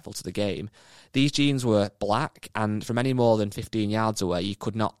 Disrespectful to the game. These jeans were black, and from any more than 15 yards away, you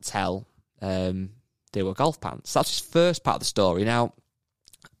could not tell they were golf pants. That's his first part of the story. Now,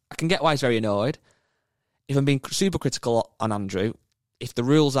 I can get why he's very annoyed. If I'm being super critical on Andrew, if the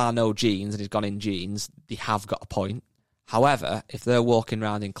rules are no jeans and he's gone in jeans, they have got a point. However, if they're walking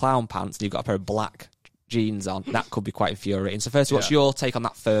around in clown pants and you've got a pair of black jeans on, that could be quite infuriating. So first, what's your take on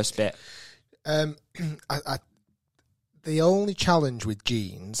that first bit? The only challenge with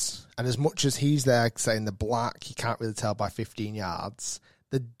jeans, and as much as he's there saying the black, you can't really tell by 15 yards,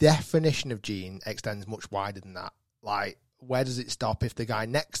 the definition of jean extends much wider than that. Like, where does it stop if the guy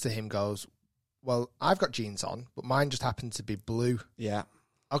next to him goes, well, I've got jeans on, but mine just happen to be blue. Yeah.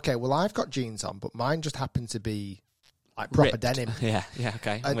 Okay, well, I've got jeans on, but mine just happen to be like proper Ripped. denim. Yeah,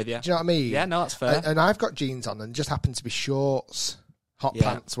 okay, I'm with you. Do you know what I mean? Yeah, no, that's fair. And I've got jeans on and just happen to be shorts, hot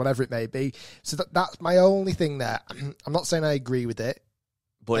pants, whatever it may be. So that's my only thing there. I'm not saying I agree with it.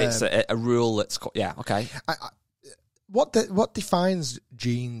 But it's a rule that's... Yeah, okay. What defines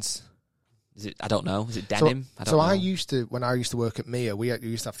jeans? Is it? I don't know. Is it denim? I don't know. When I used to work at Mia, we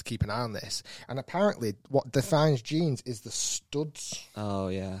used to have to keep an eye on this. And apparently what defines jeans is the studs. Oh,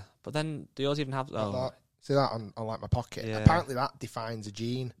 yeah. But then, do yours even have... Oh. See that on like my pocket? Yeah. Apparently that defines a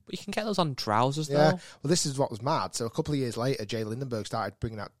jean. But you can get those on trousers, though. Yeah. Well, this is what was mad. So a couple of years later, Jay Lindenberg started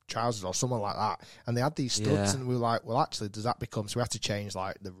bringing out trousers or someone like that. And they had these studs and we were like, well, actually, does that become... So we have to change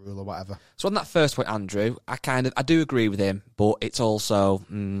like the rule or whatever. So on that first point, Andrew, I do agree with him, but it's also...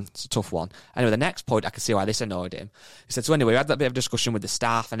 it's a tough one. Anyway, the next point, I can see why this annoyed him. He said, so anyway, we had that bit of discussion with the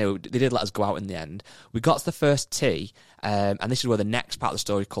staff and they did let us go out in the end. We got to the first tee, and this is where the next part of the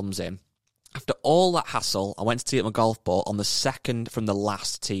story comes in. After all that hassle, I went to tee up my golf ball on the second from the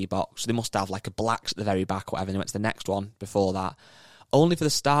last tee box. So they must have like a blacks at the very back or whatever. And they went to the next one before that. Only for the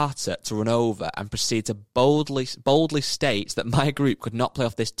starter to run over and proceed to boldly state that my group could not play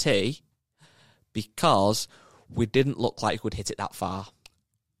off this tee because we didn't look like we'd hit it that far.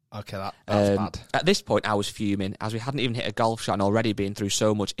 Okay, that's bad. At this point, I was fuming, as we hadn't even hit a golf shot and already been through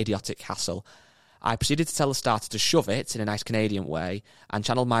so much idiotic hassle. I proceeded to tell the starter to shove it in a nice Canadian way and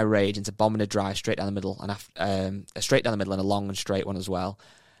channeled my rage into bombing a drive straight down the middle and a long and straight one as well.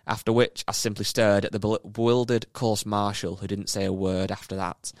 After which, I simply stared at the bewildered course marshal who didn't say a word after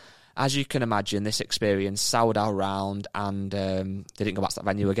that. As you can imagine, this experience soured our round and they didn't go back to that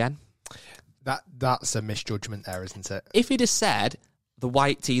venue again. That's a misjudgment there, isn't it? If he'd have said the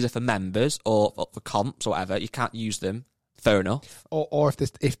white tees are for members or for comps or whatever, you can't use them, fair enough. Or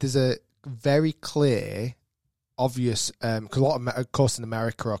if there's a very clear, obvious, because a lot of courses in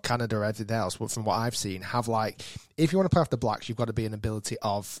America or Canada or everything else, from what I've seen, have like, if you want to play off the blacks, you've got to be an ability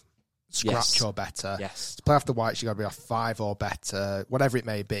of scratch or better. Yes. To play off the whites, you've got to be off 5 or better, whatever it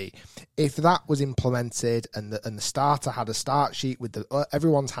may be. If that was implemented and the starter had a start sheet with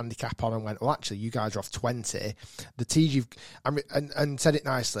everyone's handicap on and went, well, actually, you guys are off 20, the tees and said it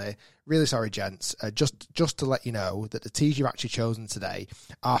nicely, really sorry, gents, just to let you know that the tees you've actually chosen today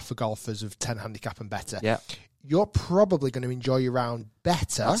are for golfers of 10 handicap and better. Yeah. You're probably going to enjoy your round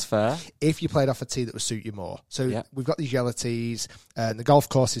better. That's fair. If you played off a tee that would suit you more. So we've got these yellow tees, and the golf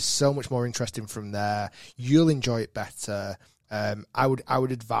course is so much more interesting from there. You'll enjoy it better. I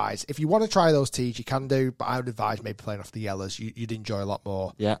would advise, if you want to try those tees, you can do, but I would advise maybe playing off the yellows. You'd enjoy a lot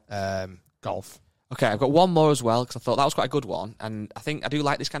more golf. Okay, I've got one more as well, because I thought that was quite a good one, and I do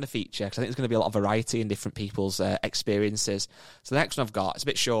like this kind of feature, because I think there's going to be a lot of variety in different people's experiences. So the next one I've got, it's a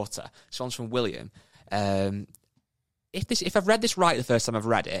bit shorter. This one's from William. If I've read this right the first time I've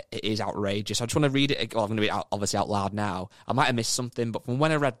read it, it is outrageous. I just want to read it. Well, I'm going to read it obviously out loud now. I might have missed something, but from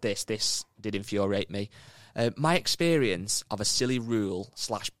when I read this did infuriate me. My experience of a silly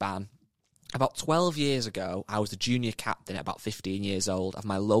rule/ban. About 12 years ago, I was the junior captain at about 15 years old of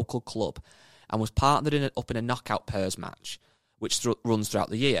my local club, and was partnered up in a knockout pairs match, which runs throughout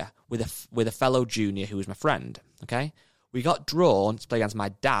the year, with a fellow junior who was my friend. Okay, we got drawn to play against my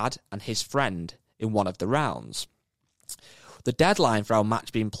dad and his friend in one of the rounds. The deadline for our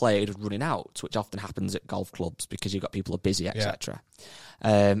match being played was running out, which often happens at golf clubs because you've got people who are busy, etc.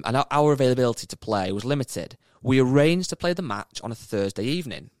 And our availability to play was limited. We arranged to play the match on a Thursday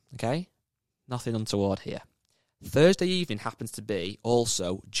evening. Okay, nothing untoward here. Thursday evening happens to be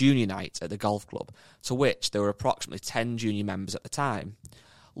also junior night at the golf club, to which there were approximately 10 junior members at the time.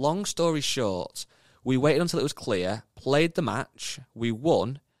 Long story short, we waited until it was clear, played the match, we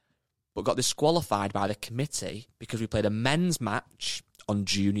won, but got disqualified by the committee because we played a men's match on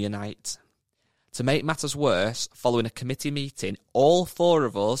junior night. To make matters worse, following a committee meeting, all 4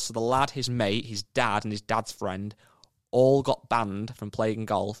 of us, so the lad, his mate, his dad and his dad's friend, all got banned from playing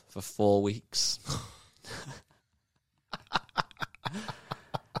golf for 4 weeks.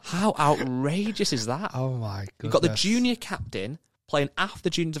 How outrageous is that? Oh my goodness. You've got the junior captain playing after the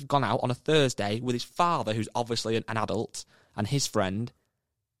juniors have gone out on a Thursday with his father, who's obviously an adult, and his friend,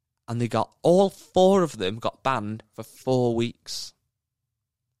 and they got all 4 of them got banned for 4 weeks.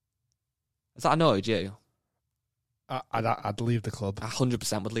 Has that annoyed you? I'd leave the club.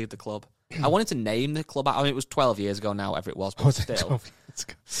 100% would leave the club. I wanted to name the club. I mean, it was 12 years ago now, whatever it was, but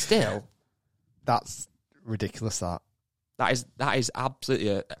still. That's ridiculous, that. That is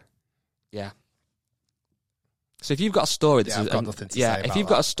absolutely yeah. So if you've got a story that's I've got nothing to say about if you've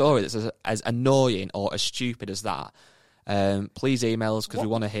got a story that's as annoying or as stupid as that, please email us because we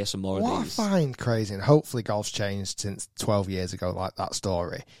want to hear some more of these. What I find crazy, and hopefully golf's changed since 12 years ago, like that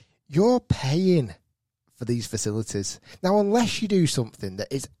story, you're paying for these facilities. Now, unless you do something that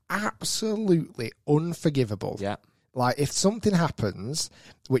is absolutely unforgivable, like if something happens,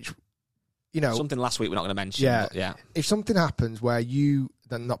 which, you know... Something last week we're not going to mention. Yeah. If something happens where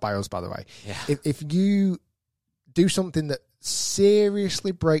not by us, by the way. Yeah. If you do something that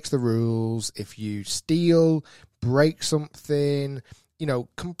seriously breaks the rules, if you steal, break something, you know,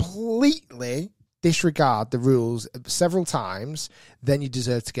 completely disregard the rules several times, then you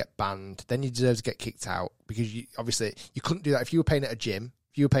deserve to get banned. Then you deserve to get kicked out because you couldn't do that if you were paying at a gym.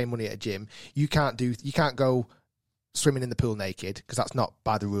 If you were paying money at a gym, you can't go swimming in the pool naked because that's not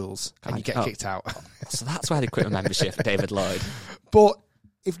by the rules, and you get kicked out. So that's why they quit a membership for David Lloyd. But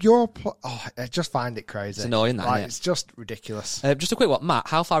if you're... I just find it crazy. It's annoying, that, isn't it? It's just ridiculous. Just a quick one. Matt,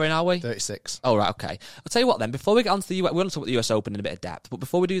 how far in are we? 36. Oh, right, okay. I'll tell you what then, before we get on to the US... We're going to talk about the US Open in a bit of depth, but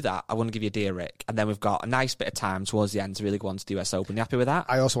before we do that, I want to give you a Dear Rick, and then we've got a nice bit of time towards the end to really go on to the US Open. You happy with that?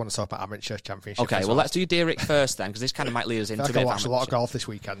 I also want to talk about Amateur Championship. Okay, well, let's do your Dear Rick first then, because this kind of might lead us into a bit of amateur. I watched a lot of golf this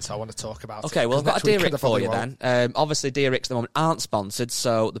weekend, so I want to talk about it. Okay, well, I've got a Dear Rick for you then. Obviously, Dear Ricks at the moment aren't sponsored,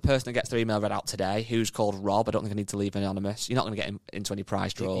 so the person that gets their email read out today, who's called Rob, I don't think I need to leave anonymous. You're not going to get into any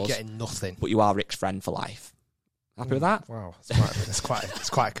prize draws. You're getting nothing. But you are Rick's friend for life. Happy with that? Wow, it's quite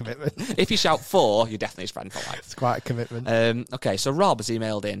a commitment. If you shout 4, you're definitely his friend for life. It's quite a commitment. Okay, so Rob has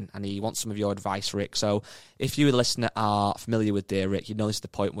emailed in and he wants some of your advice, Rick. So if you, the listener, are familiar with Dear Rick, you know this is the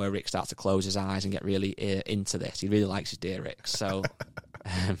point where Rick starts to close his eyes and get really into this. He really likes his Dear Rick. So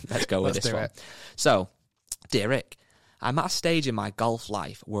let's go with this one. So, Dear Rick, I'm at a stage in my golf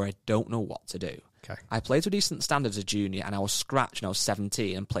life where I don't know what to do. Okay. I played to a decent standard as a junior and I was scratched when I was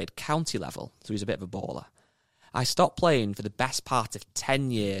 17 and played county level, so he's a bit of a baller. I stopped playing for the best part of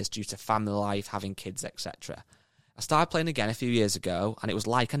 10 years due to family life, having kids, etc. I started playing again a few years ago and it was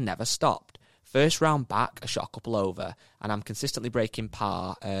like I never stopped. First round back, I shot a couple over and I'm consistently breaking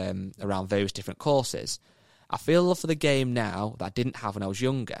par around various different courses. I feel love for the game now that I didn't have when I was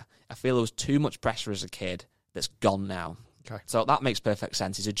younger. I feel there was too much pressure as a kid that's gone now. Okay. So that makes perfect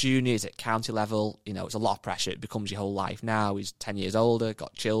sense. He's a junior, he's at county level, you know, it's a lot of pressure. It becomes your whole life now. He's 10 years older,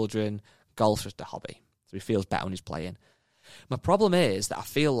 got children, golf's just a hobby. So he feels better when he's playing. My problem is that I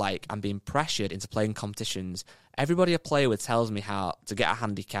feel like I'm being pressured into playing competitions. Everybody I play with tells me how to get a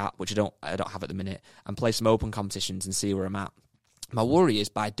handicap, which I don't have at the minute, and play some open competitions and see where I'm at. My worry is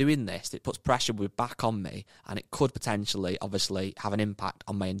by doing this, it puts pressure back on me, and it could potentially, obviously, have an impact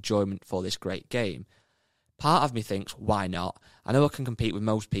on my enjoyment for this great game. Part of me thinks, why not? I know I can compete with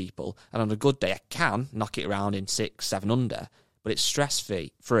most people, and on a good day I can knock it around in 6, 7 under, but it's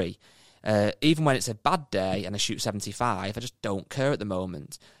stress-free. Even when it's a bad day and I shoot 75, I just don't care at the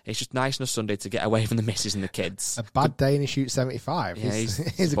moment. It's just nice on a Sunday to get away from the missus and the kids. A bad day and he shoots 75? Yeah,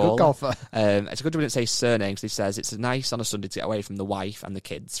 he's a good golfer. It's a good one to say his surname, because he says it's nice on a Sunday to get away from the wife and the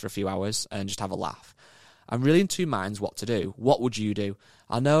kids for a few hours and just have a laugh. I'm really in two minds what to do. What would you do?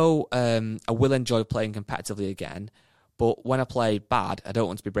 I know I will enjoy playing competitively again, but when I play bad, I don't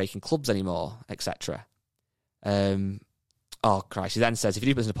want to be breaking clubs anymore, etc. Oh, Christ. He then says, if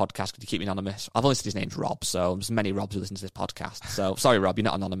you do listen to the podcast, could you keep me anonymous? I've only said his name's Rob, so there's many Robs who listen to this podcast. So, sorry, Rob, you're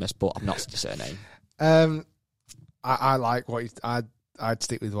not anonymous, but I've not said your surname. I like what I'd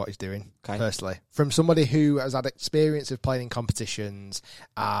stick with what he's doing, personally. From somebody who has had experience of playing in competitions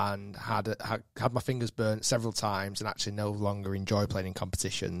and had my fingers burnt several times and actually no longer enjoy playing in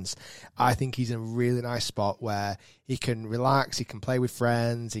competitions, I think he's in a really nice spot where he can relax, he can play with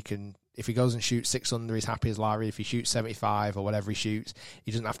friends, if he goes and shoots 6 under, he's happy as Larry. If he shoots 75 or whatever he shoots,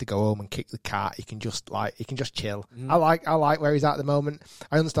 he doesn't have to go home and kick the cat. He can just chill. I like where he's at the moment.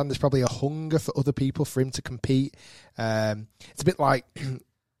 I understand there's probably a hunger for other people for him to compete. It's a bit like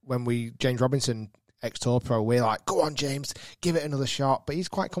when James Robinson, ex-Tour Pro, we're like, go on, James, give it another shot. But he's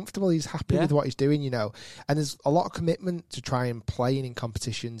quite comfortable. He's happy with what he's doing, And there's a lot of commitment to try and playing in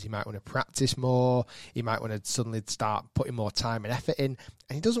competitions. He might want to practice more. He might want to suddenly start putting more time and effort in.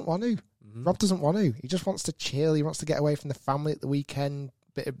 And he doesn't want to. Rob doesn't want to. He just wants to chill. He wants to get away from the family at the weekend.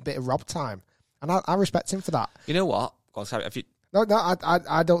 Bit of Rob time. And I respect him for that. You know what? Go on, sorry, No,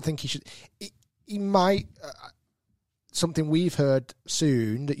 I don't think he should. He might... something we've heard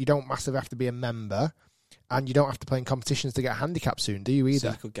soon, that you don't massively have to be a member and you don't have to play in competitions to get a handicap soon, do you either?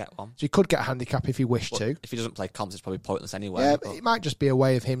 So you could get one. So you could get a handicap if you wish to. If he doesn't play comps, it's probably pointless anyway. Yeah, but it might just be a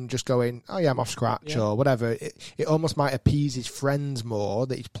way of him just going, oh yeah, I'm off scratch or whatever. It almost might appease his friends more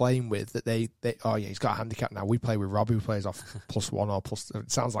that he's playing with, that they oh yeah, he's got a handicap now. We play with Rob, who plays off +1 or plus,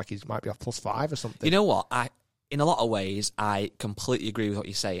 it sounds like he might be off +5 or something. You know what? In a lot of ways, I completely agree with what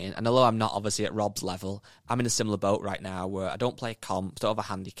you're saying. And although I'm not obviously at Rob's level, I'm in a similar boat right now where I don't play comps, don't have a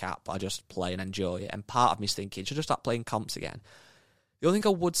handicap, but I just play and enjoy it. And part of me is thinking, should I start playing comps again? The only thing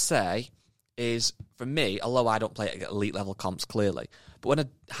I would say is, for me, although I don't play at elite level comps clearly, but when I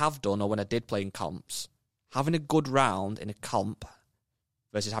have done or when I did play in comps, having a good round in a comp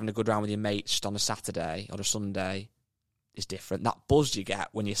versus having a good round with your mates just on a Saturday or a Sunday is different. That buzz you get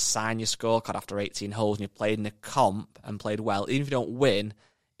when you sign your scorecard after 18 holes and you played in a comp and played well, even if you don't win,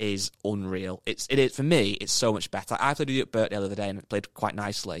 is unreal. It is for me, it's so much better. I played with you at Birkdale the other day and it played quite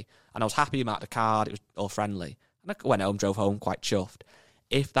nicely. And I was happy about the card, it was all friendly. And I went home, drove home quite chuffed.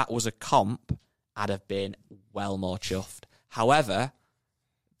 If that was a comp, I'd have been well more chuffed. However,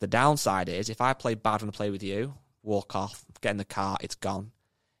 the downside is, if I play bad when I play with you, walk off, get in the car, it's gone.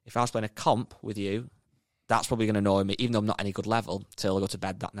 If I was playing a comp with you, that's probably going to annoy me, even though I'm not any good level, till I go to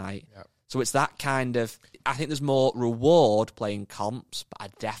bed that night. Yep. So it's that kind of... I think there's more reward playing comps, but I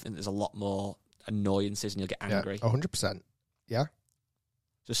definitely think there's a lot more annoyances and you'll get angry. Yeah, 100%. Yeah.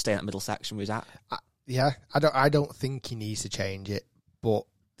 Just stay in that middle section with that. Yeah, I don't think he needs to change it, but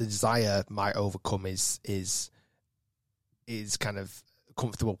the desire might overcome his kind of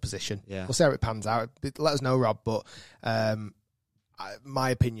comfortable position. Yeah. We'll see how it pans out. Let us know, Rob, but... my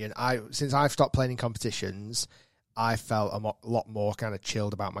opinion, since I've stopped playing in competitions, I felt a lot more kind of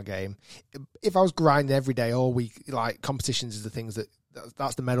chilled about my game. If I was grinding every day, all week, like competitions is the things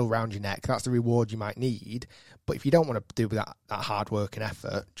that's the medal round your neck, that's the reward you might need. But if you don't want to do that hard work and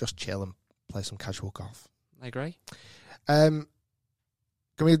effort, just chill and play some casual golf. I agree. Can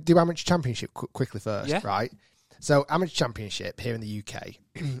we do Amateur Championship quickly first? Yeah. Right. So Amateur Championship here in the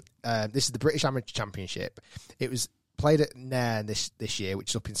UK. This is the British Amateur Championship. It was played at Nairn this year, which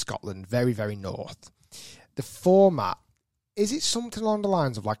is up in Scotland, very, very north. The format, is it something along the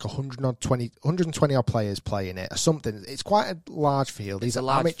lines of like 120 odd players playing it or something? It's quite a large field. These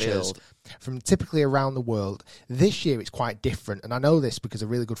are amateurs from typically around the world. This year it's quite different, and I know this because a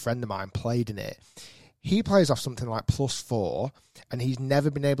really good friend of mine played in it. He plays off something like +4, and he's never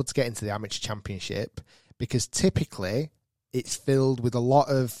been able to get into the Amateur Championship because typically it's filled with a lot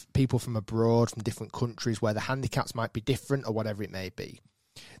of people from abroad, from different countries, where the handicaps might be different or whatever it may be.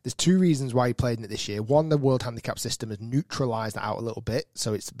 There's two reasons why he played in it this year. One, the world handicap system has neutralised that out a little bit,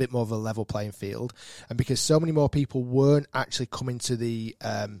 so it's a bit more of a level playing field. And because so many more people weren't actually coming to the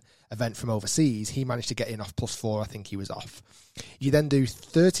event from overseas, he managed to get in off +4, I think he was off. You then do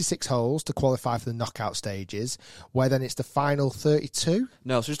 36 holes to qualify for the knockout stages, where then it's the final 32.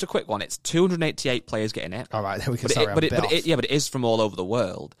 No, so just a quick one. It's 288 players getting it. All right, then we can but it is from all over the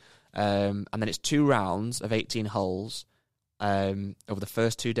world. And then it's 2 rounds of 18 holes over the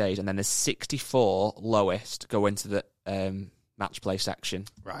first 2 days, and then there's 64 lowest go into the match play section.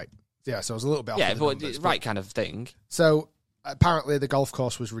 Right. Yeah, so it was a little bit off. Yeah, but it's right kind of thing. So apparently the golf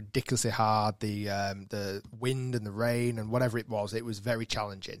course was ridiculously hard. The wind and the rain and whatever it was very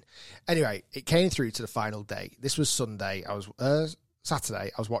challenging. Anyway, it came through to the final day. This was Sunday.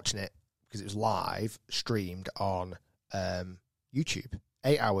 Saturday. I was watching it because it was live streamed on YouTube.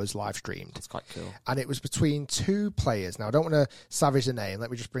 8 hours live streamed. That's quite cool. And it was between two players. Now, I don't want to savage the name.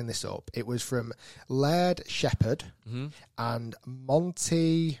 Let me just bring this up. It was from Laird Shepherd and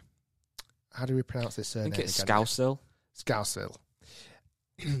Monty. How do we pronounce this surname? I think it's Scouseville. Scouseville.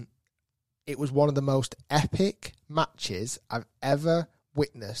 It was one of the most epic matches I've ever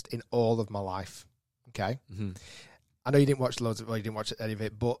witnessed in all of my life. Okay? I know you didn't watch any of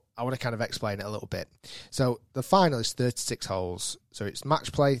it, but I want to kind of explain it a little bit. So the final is 36 holes. So it's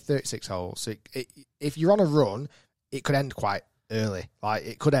match play, 36 holes. So if you're on a run, it could end quite early. Like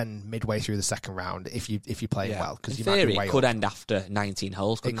it could end midway through the second round if you play well. In theory, it could end after 19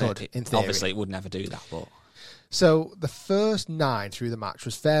 holes. Couldn't it? In theory. Obviously, it would never do that. But so the first 9 through the match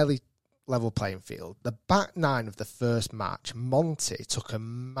was fairly level playing field. The back 9 of the first match, Monty took a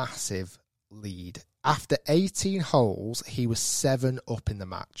massive lead. After 18 holes, he was 7 up in the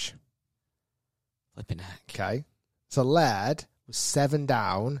match. Flipping heck. Okay. So Laird was 7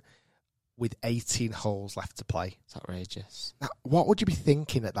 down with 18 holes left to play. It's outrageous. Now, what would you be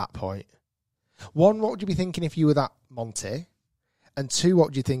thinking at that point? 1, what would you be thinking if you were that Monty? And 2, what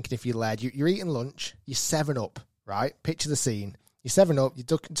would you thinking if you're Laird? You're eating lunch, you're 7 up, right? Picture the scene. You're 7 up, you're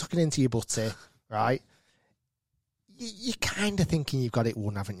tucking into your butty, right? You're kind of thinking you've got it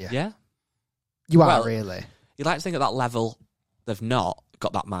won, haven't you? Yeah. You are, really. You like to think at that level they've not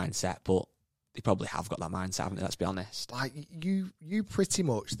got that mindset, but they probably have got that mindset, haven't they? Let's be honest. Like you pretty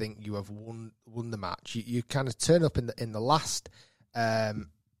much think you have won the match. You kind of turn up in the last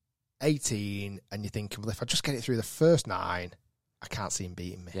 18, and you're thinking, well, if I just get it through the first 9, I can't see him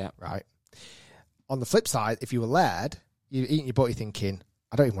beating me. Yeah. Right. On the flip side, if you were Laird, you're eating your butty thinking,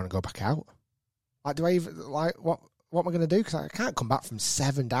 I don't even want to go back out. Like, do I even what am I going to do? Because I can't come back from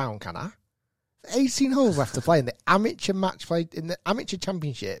 7 down, can I? 18 holes left to play in the amateur match play in the amateur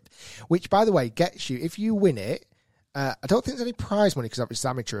championship, which, by the way, gets you, if you win it, I don't think there's any prize money because it's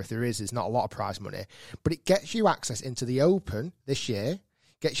amateur. If there is, there's not a lot of prize money, but it gets you access into the Open this year,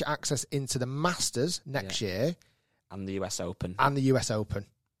 gets you access into the Masters next year, and the US Open. And the US Open.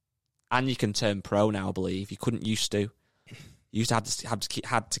 And you can turn pro now, I believe. You couldn't used to. You used to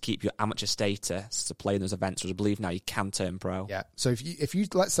had to keep your amateur status to play in those events, which I believe now you can turn pro. Yeah. So if you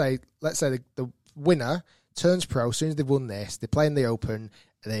let's say the winner turns pro as soon as they've won this, they play in the Open,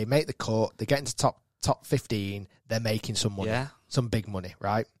 they make the cut, they get into top 15, they're making some money, some big money,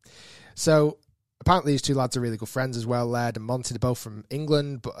 right? So apparently these two lads are really good friends as well. Laird and Monty, they're both from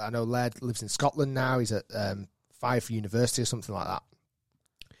England, but I know Laird lives in Scotland now. He's at Fife University or something like that.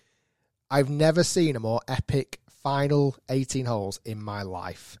 I've never seen a more epic final 18 holes in my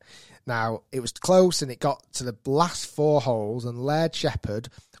life. Now, it was close and it got to the last 4 holes, and Laird Shepherd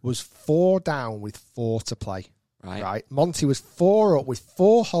was 4 down with 4 to play. Right? Monty was 4 up with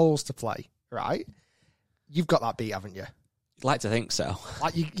 4 holes to play. Right? You've got that beat, haven't you? You'd like to think so.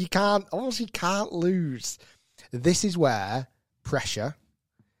 Like you can't lose. This is where pressure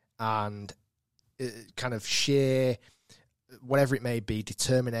and kind of sheer, whatever it may be,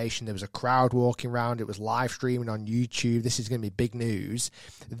 determination. There was a crowd walking around. It was live streaming on YouTube. This is going to be big news.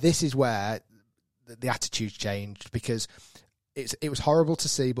 This is where the attitude changed, because it was horrible to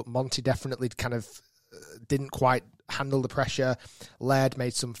see, but Monty definitely kind of didn't quite handle the pressure. Laird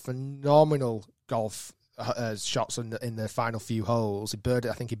made some phenomenal golf shots in the final few holes. I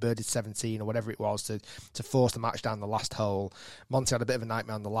think he birdied 17 or whatever it was to force the match down the last hole. Monty had a bit of a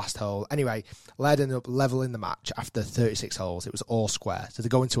nightmare on the last hole. Anyway, Laird ended up leveling the match after 36 holes. It was all square. So they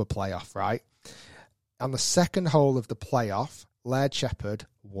go into a playoff, right? On the second hole of the playoff, Laird Shepherd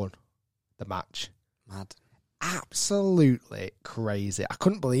won the match. Mad. Absolutely crazy. I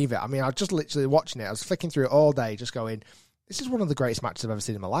couldn't believe it. I mean, I was just literally watching it. I was flicking through it all day, just going, this is one of the greatest matches I've ever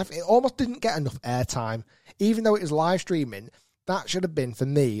seen in my life. It almost didn't get enough airtime. Even though it was live streaming, that should have been, for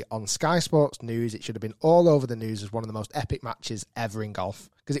me, on Sky Sports News. It should have been all over the news as one of the most epic matches ever in golf.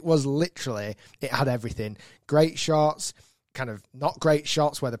 Because it was literally, it had everything. Great shots, kind of not great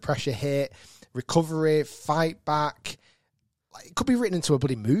shots where the pressure hit, recovery, fight back. Like, it could be written into a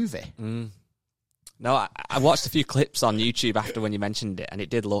bloody movie. No, I watched a few clips on YouTube after when you mentioned it, and it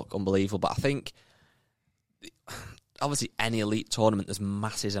did look unbelievable. But I think, obviously, any elite tournament, there's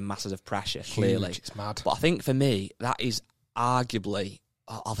masses and masses of pressure, clearly. Huge, it's mad. But I think for me, that is arguably,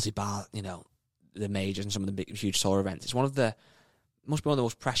 obviously, bar, the majors and some of the big, huge tour events, it's must be one of the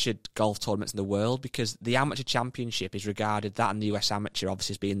most pressured golf tournaments in the world, because the amateur championship is regarded, that and the US amateur,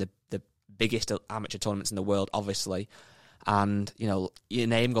 obviously, as being the biggest amateur tournaments in the world, obviously. And, your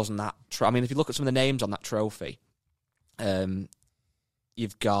name goes on that. If you look at some of the names on that trophy,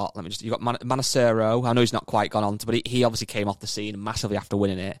 you've got Manacero. I know he's not quite gone on to, but he obviously came off the scene massively after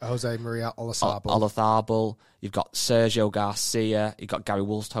winning it. Jose Maria Olazabal. Olazabal. You've got Sergio Garcia. You've got Gary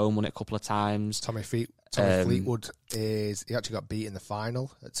Woolstone won it a couple of times. Tommy Fleetwood he actually got beat in the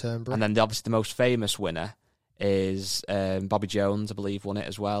final at Turnberry. And then obviously the most famous winner is Bobby Jones, I believe, won it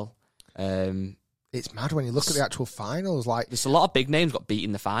as well. It's mad when you look at the actual finals. Like, there's a lot of big names got beat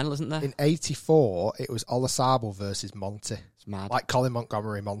in the final, isn't there? In '84, it was Olazabal versus Monty. It's mad. Like Colin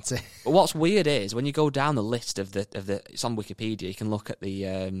Montgomery Monty. But what's weird is when you go down the list of the it's on Wikipedia, you can look at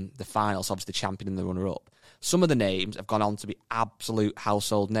the finals, obviously the champion and the runner-up. Some of the names have gone on to be absolute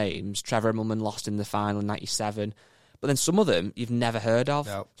household names. Trevor Immelman lost in the final in '97. But then some of them you've never heard of.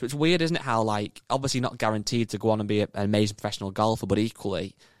 No. So it's weird, isn't it, how, like, obviously not guaranteed to go on and be an amazing professional golfer, but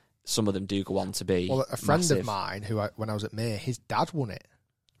equally some of them do go on to be a friend massive. of mine, when I was at May, his dad won it.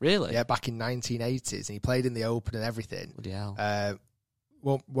 Really? Yeah, back in 1980s, and he played in the Open and everything. Bloody hell.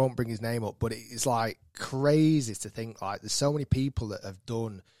 Won't bring his name up, but it's like crazy to think, like, there's so many people that have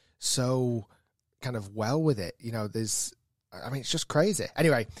done so kind of well with it. You know, it's just crazy.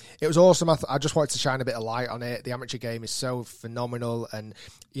 Anyway, it was awesome. I just wanted to shine a bit of light on it. The amateur game is so phenomenal, and,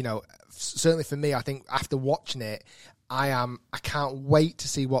 you know, certainly for me, I think after watching it, I can't wait to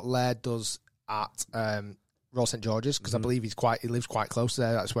see what Laird does at Royal St George's, because I believe he lives quite close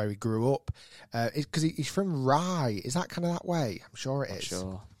there. That's where he grew up. Because he's from Rye. Is that kind of that way? I'm sure it is.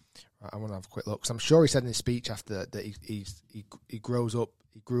 Sure. Right, I want to have a quick look, because I'm sure he said in his speech after that he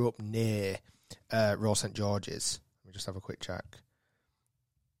grew up near Royal St George's. Let me just have a quick check.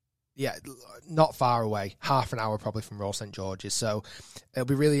 Yeah, not far away. Half an hour probably from Royal St George's. So it'll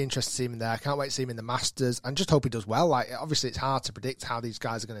be really interesting to see him there. I can't wait to see him in the Masters, and just hope he does well. Like, obviously it's hard to predict how these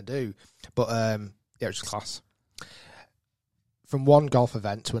guys are going to do, but yeah, it's class. From one golf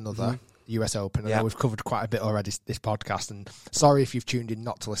event to another, US Open. I know we've covered quite a bit already this podcast, and sorry if you've tuned in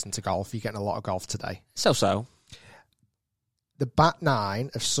not to listen to golf. You're getting a lot of golf today. So. The back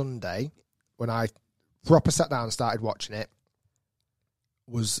nine of Sunday, when I proper sat down and started watching it,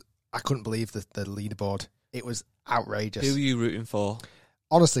 I couldn't believe the leaderboard. It was outrageous. Who are you rooting for?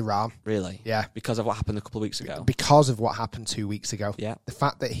 Honestly, Rahm. Really? Yeah. Because of what happened a couple of weeks ago? Because of what happened 2 weeks ago. Yeah. The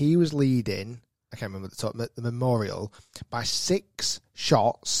fact that he was leading, I can't remember the Memorial, by 6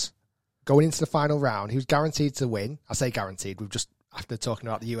 shots going into the final round. He was guaranteed to win. I say guaranteed. We've just, after talking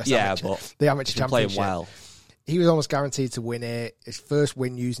about the US amateur, but the amateur championship. Playing well. He was almost guaranteed to win it. His first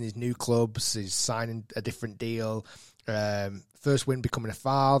win using his new clubs. He's signing a different deal. First win becoming a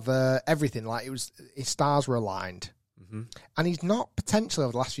father. Everything. Like, his stars were aligned. Mm-hmm. And he's not potentially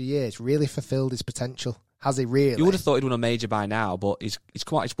over the last few years really fulfilled his potential. Has he really? You would have thought he'd won a major by now, but he's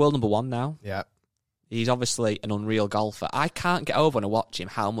world number 1 now. Yeah. He's obviously an unreal golfer. I can't get over when I watch him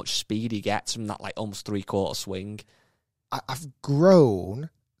how much speed he gets from that, like, almost 3/4 swing. I've grown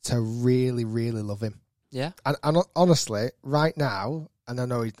to really, really love him. Yeah. And honestly, right now, and I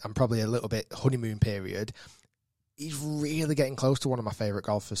know I'm probably a little bit honeymoon period, he's really getting close to one of my favourite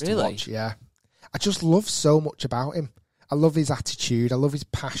golfers to watch. Yeah. I just love so much about him. I love his attitude. I love his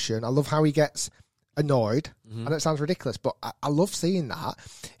passion. I love how he gets annoyed. I know it sounds ridiculous, but I love seeing that.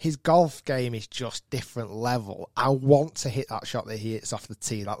 His golf game is just different level. I want to hit that shot that he hits off the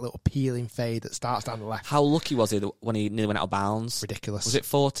tee, that little peeling fade that starts down the left. How lucky was he when he nearly went out of bounds? Ridiculous. Was it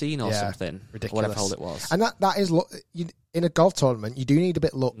 14 or something? Ridiculous. Whatever hole it was. And that is, in a golf tournament, you do need a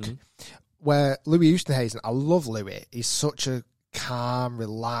bit of luck. Where Louis Oosthuizen, I love Louis. He's such a calm,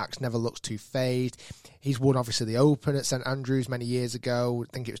 relaxed, never looks too phased. He's won, obviously, the Open at St Andrews many years ago.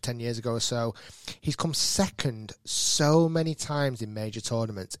 I think it was 10 years ago or so. He's come second so many times in major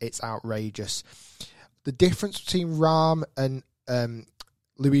tournaments. It's outrageous. The difference between Rahm and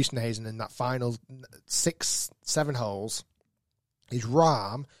Louis Oosthuizen in that final 6-7 holes is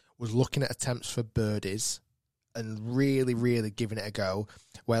Rahm was looking at attempts for birdies and really, really giving it a go,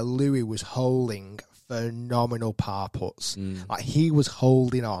 where Louis was holding phenomenal par putts. Like, he was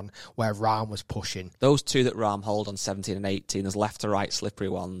holding on where Rahm was pushing. Those two that Rahm hold on 17 and 18, those left to right slippery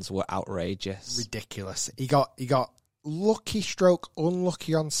ones, were outrageous. Ridiculous. He got lucky stroke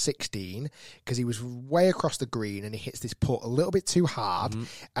unlucky on 16 because he was way across the green and he hits this putt a little bit too hard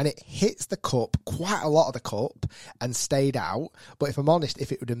and it hits the cup, quite a lot of the cup, and stayed out. But if I'm honest,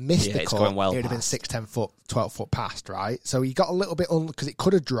 if it would have missed the cup, it would have been 6, 10 foot, 12 foot past, right? So he got a little bit because it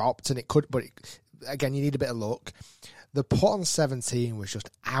could have dropped and it could, but again, you need a bit of luck. The putt on 17 was just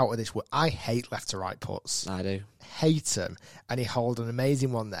out of this world. I hate left to right putts. I do. Hate them. And he held an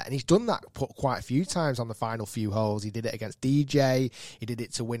amazing one there. And he's done that putt quite a few times on the final few holes. He did it against DJ. He did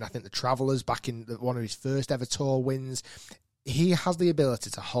it to win, I think, the Travellers back in one of his first ever tour wins. He has the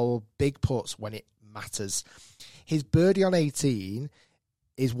ability to hold big putts when it matters. His birdie on 18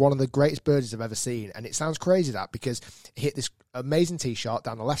 is one of the greatest birdies I've ever seen. And it sounds crazy that because he hit this amazing tee shot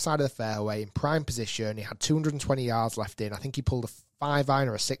down the left side of the fairway in prime position. He had 220 yards left in. I think he pulled a 5-iron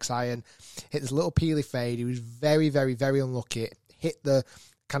or a 6-iron, hit this little peely fade. He was very, very, very unlucky. Hit the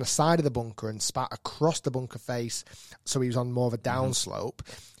kind of side of the bunker and spat across the bunker face. So he was on more of a downslope.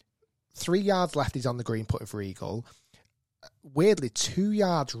 3 yards left, he's on the green putting for eagle. Weirdly, 2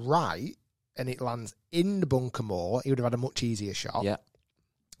 yards right, and it lands in the bunker more. He would have had a much easier shot. Yeah.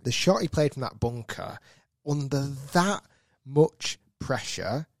 The shot he played from that bunker under that much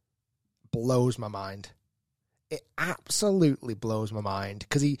pressure blows my mind. It absolutely blows my mind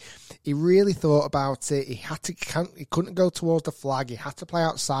because he really thought about it. He couldn't go towards the flag. He had to play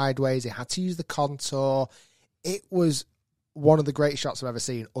out sideways. He had to use the contour. It was one of the greatest shots I've ever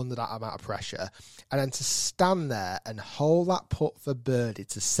seen under that amount of pressure. And then to stand there and hold that putt for birdie,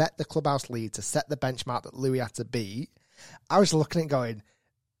 to set the clubhouse lead, to set the benchmark that Louis had to beat, I was looking at it going,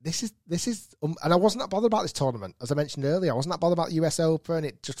 this is, and I wasn't that bothered about this tournament. As I mentioned earlier, I wasn't that bothered about the US Open.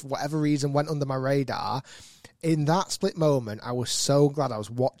 It just, for whatever reason, went under my radar. In that split moment, I was so glad I was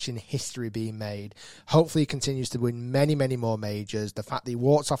watching history being made. Hopefully he continues to win many, many more majors. The fact that he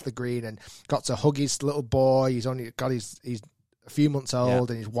walks off the green and got to hug his little boy, he's a few months old,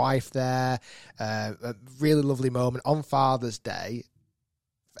 and his wife there. A really lovely moment on Father's Day.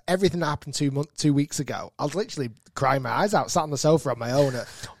 Everything that happened 2 weeks ago, I was literally crying my eyes out, sat on the sofa on my own at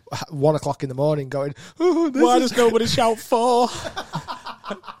 1 o'clock in the morning going, why does nobody shout 4?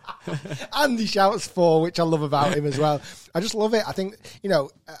 And he shouts 4, which I love about him as well. I just love it. I think,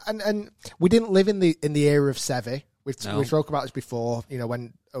 and we didn't live in the era of Seve. We've spoke about this before,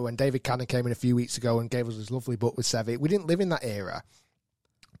 when David Cannon came in a few weeks ago and gave us his lovely book with Seve. We didn't live in that era.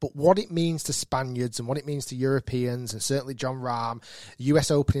 But what it means to Spaniards and what it means to Europeans, and certainly Jon Rahm,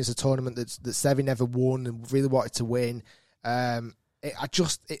 US Open is a tournament that Seve never won and really wanted to win. It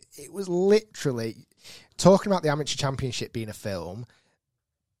was literally talking about the Amateur Championship being a film.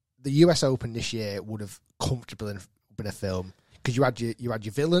 The US Open this year would have comfortably been a film because you had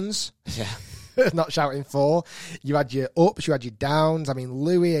your villains, not shouting 4. You had your ups, you had your downs. I mean,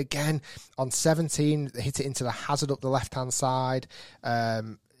 Louis again on 17 hit it into the hazard up the left hand side.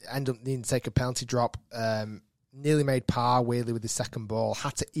 Ended up needing to take a penalty drop. Nearly made par weirdly with his second ball.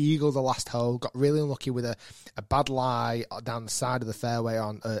 Had to eagle the last hole. Got really unlucky with a bad lie down the side of the fairway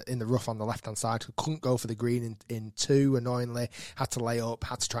in the rough on the left hand side. Couldn't go for the green in 2. Annoyingly, had to lay up.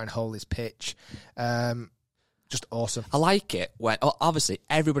 Had to try and hold his pitch. Just awesome. I like it when obviously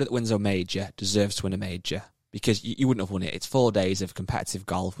everybody that wins a major deserves to win a major because you wouldn't have won it. It's 4 days of competitive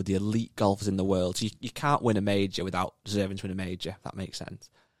golf with the elite golfers in the world. So you can't win a major without deserving to win a major. If that makes sense.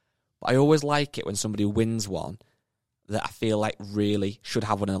 But I always like it when somebody wins one that I feel like really should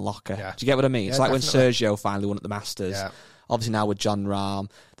have one in a locker. Yeah. Do you get what I mean? It's like definitely. When Sergio finally won at the Masters. Yeah. Obviously now with Jon Rahm.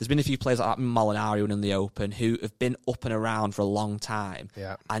 There's been a few players like that, Molinari winning the Open, who have been up and around for a long time.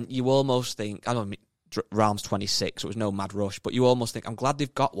 Yeah. And you almost think, I don't know, Rahm's 26, so it was no mad rush, but you almost think, I'm glad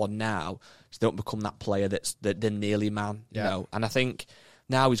they've got one now, so they don't become that player that's the nearly man, you know. And I think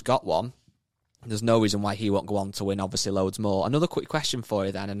now he's got one, there's no reason why he won't go on to win, obviously, loads more. Another quick question for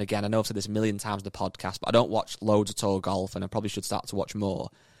you then, and again, I know I've said this a million times in the podcast, but I don't watch loads of tour golf, and I probably should start to watch more.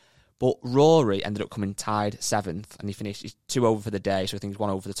 But Rory ended up coming tied 7th, and he's 2 over for the day, so I think he's 1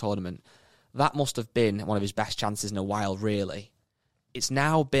 over for the tournament. That must have been one of his best chances in a while, really. It's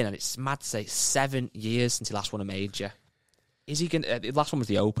now been, and it's mad to say, 7 years since he last won a major. Is he going? The last one was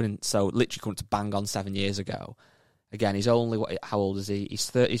the Open, so literally coming to bang on 7 years ago. Again, he's only, how old is he? He's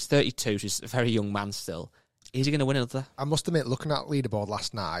 32, so he's a very young man still. Is he going to win another? I must admit, looking at leaderboard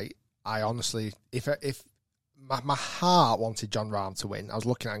last night, I honestly, if my heart wanted Jon Rahm to win, I was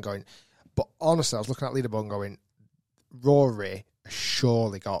looking at it and going, but honestly, I was looking at leaderboard and going, Rory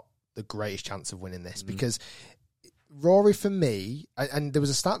surely got the greatest chance of winning this because Rory, for me, and there was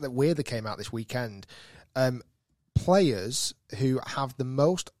a stat that weirdly came out this weekend, players who have the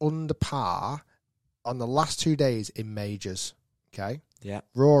most under par on the last 2 days in majors, okay? Yeah.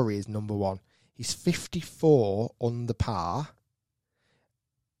 Rory is number 1. He's 54 under par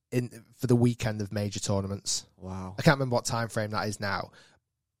for the weekend of major tournaments. Wow. I can't remember what time frame that is now.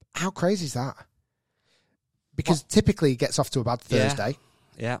 How crazy is that? Because typically he gets off to a bad Thursday.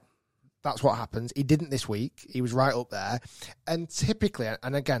 Yeah. That's what happens. He didn't this week. He was right up there. And typically,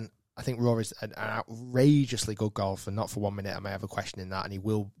 and again, I think Rory's an outrageously good golfer. Not for 1 minute I may have a question in that.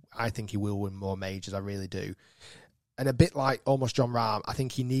 And I think he will win more majors. I really do. And a bit like almost Jon Rahm, I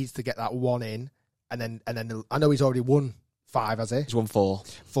think he needs to get that 1 in. And then I know he's already won 5, has he? He's won 4.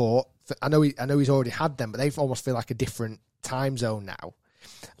 4. I know he's already had them, but they almost feel like a different time zone now.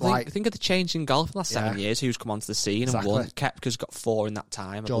 Think of the change in golf in the last 7 years. Who's come onto the scene and won? Koepka's got 4 in that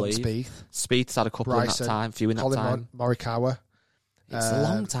time, I believe. Spieth. Spieth's had a couple Bryson, in that time, few in Colin that time. Morikawa. It's a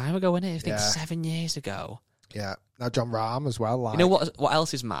long time ago, isn't it? I think 7 years ago. Yeah. Now John Rahm as well. You know what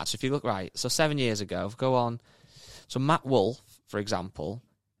else is mad? So if you look right, so 7 years ago, go on. So Matt Wolff, for example.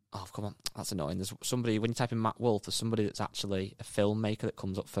 Oh, come on, that's annoying. There's somebody, when you type in Matt Wolff, there's somebody that's actually a filmmaker that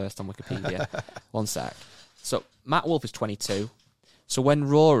comes up first on Wikipedia. One sec. So Matt Wolff is 22. So when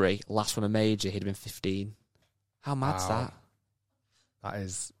Rory last won a major, he'd have been 15. How mad's that? That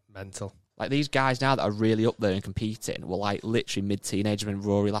is mental. Like, these guys now that are really up there and competing were like literally mid-teenagers when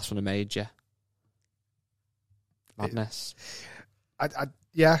Rory last won a major. Madness.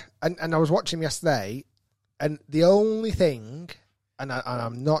 Yeah, and I was watching yesterday, and the only thing, and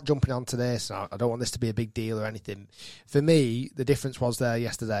I'm not jumping onto this, I don't want this to be a big deal or anything. For me, the difference was there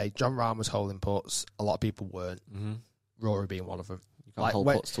yesterday. John Rahm was holding putts. A lot of people weren't. Mm-hmm. Rory being one of them. Like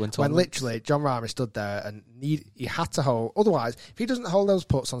when literally John Rahm stood there and he had to hold. Otherwise, if he doesn't hold those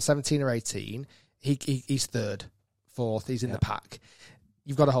putts on 17 or 18, he's third, fourth. He's in the pack.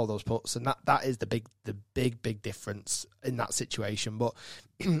 You've got to hold those putts, and that is the big difference in that situation. But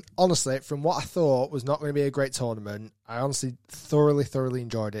honestly, from what I thought was not going to be a great tournament, I honestly thoroughly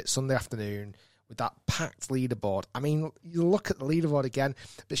enjoyed it. Sunday afternoon with that packed leaderboard. I mean, you look at the leaderboard again.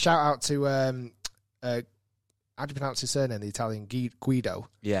 But shout out to how do you pronounce his surname? The Italian Guido.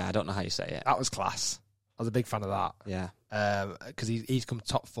 Yeah, I don't know how you say it. That was class. I was a big fan of that. Yeah, because he's come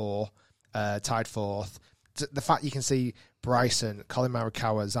top 4, tied 4th. The fact you can see Bryson, Colin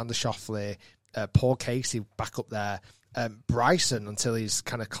Morikawa, Xander Schauffele, Paul Casey back up there. Bryson, until he's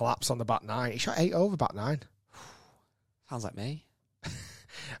kind of collapsed on the back 9. He shot 8 over back 9. Sounds like me.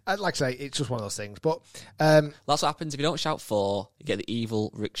 Like I say, it's just one of those things. But that's what happens if you don't shout 4. You get the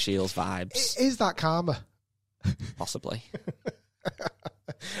evil Rick Shields vibes. Is that karma? Possibly.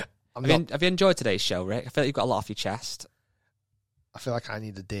 Have you enjoyed today's show, Rick? I feel like you've got a lot off your chest. I feel like I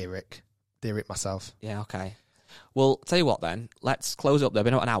need a Dear Rick myself. Yeah, okay. Well, tell you what then, let's close it up there.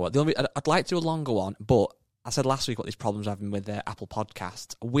 We've been about an hour. I'd like to do a longer one, but I said last week what these problems I'm having with Apple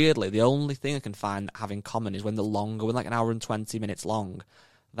Podcasts. Weirdly, the only thing I can find that have in common is when they're longer, when like an hour and 20 minutes long.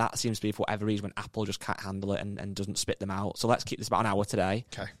 That seems to be, for whatever reason, when Apple just can't handle it and doesn't spit them out. So let's keep this about an hour today.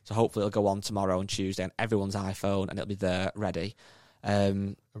 Okay. So hopefully it'll go on tomorrow and Tuesday on everyone's iPhone and it'll be there ready.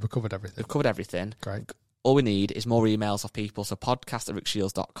 We've covered everything. We've covered everything. Great. All we need is more emails off people. So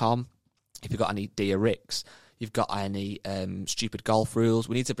podcast@rickshields.com. If you've got any Dear Ricks, you've got any stupid golf rules.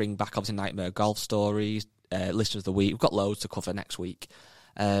 We need to bring back, obviously, Nightmare Golf Stories, Listeners of the Week. We've got loads to cover next week.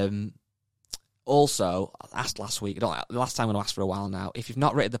 Also, I asked last week, the last time I'm going to ask for a while now, if you've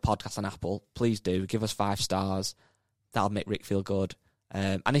not rated the podcast on Apple, please do. Give us 5 stars. That'll make Rick feel good.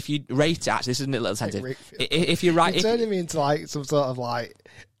 And if you rate it, actually, this isn't a little sensitive. If you write, you're turning me into like some sort of like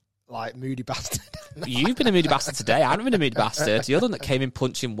moody bastard. You've been a moody bastard today. I haven't been a moody bastard. You're the one that came in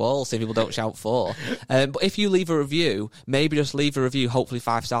punching walls saying people don't shout 4. But if you leave a review, maybe just leave a review, hopefully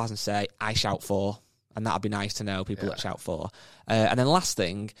 5 stars, and say, I shout 4. And that'd be nice to know, people that shout 4. And then last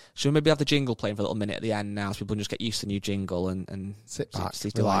thing, should we maybe have the jingle playing for a little minute at the end now so people can just get used to the new jingle and sit back, see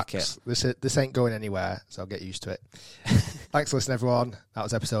if relax. They like it. This ain't going anywhere, so I'll get used to it. Thanks for listening, everyone. That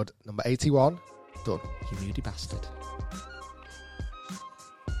was episode number 81. Done. You moody bastard.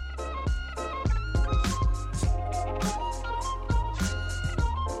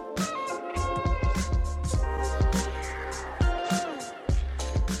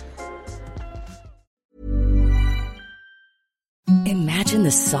 Imagine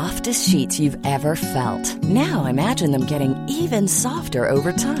the softest sheets you've ever felt. Now imagine them getting even softer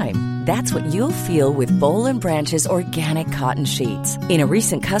over time. That's what you'll feel with Boll & Branch's organic cotton sheets. In a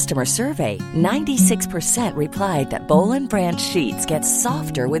recent customer survey, 96% replied that Boll & Branch sheets get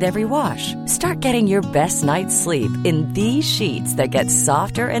softer with every wash. Start getting your best night's sleep in these sheets that get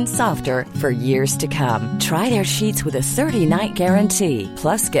softer and softer for years to come. Try their sheets with a 30-night guarantee.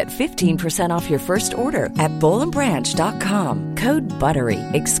 Plus, get 15% off your first order at bollandbranch.com. Code BUTTERY.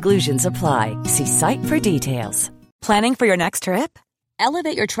 Exclusions apply. See site for details. Planning for your next trip?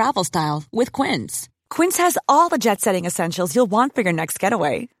 Elevate your travel style with Quince. Quince has all the jet-setting essentials you'll want for your next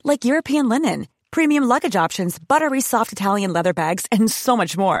getaway, like European linen, premium luggage options, buttery soft Italian leather bags, and so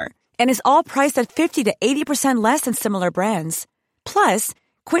much more. And is all priced at 50 to 80% less than similar brands. Plus,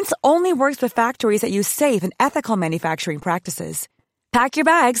 Quince only works with factories that use safe and ethical manufacturing practices. Pack your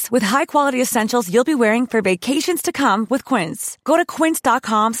bags with high-quality essentials you'll be wearing for vacations to come with Quince. Go to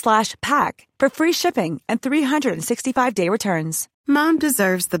quince.com/pack for free shipping and 365-day returns. Mom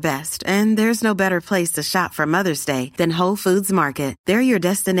deserves the best, and there's no better place to shop for Mother's Day than Whole Foods Market. They're your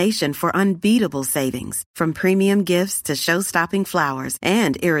destination for unbeatable savings, from premium gifts to show-stopping flowers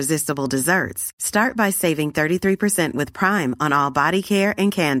and irresistible desserts. Start by saving 33% with Prime on all body care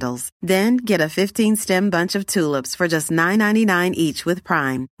and candles. Then get a 15-stem bunch of tulips for just $9.99 each with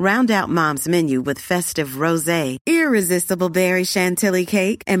Prime. Round out Mom's menu with festive rosé, irresistible berry chantilly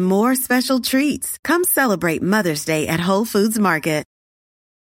cake, and more special treats. Come celebrate Mother's Day at Whole Foods Market.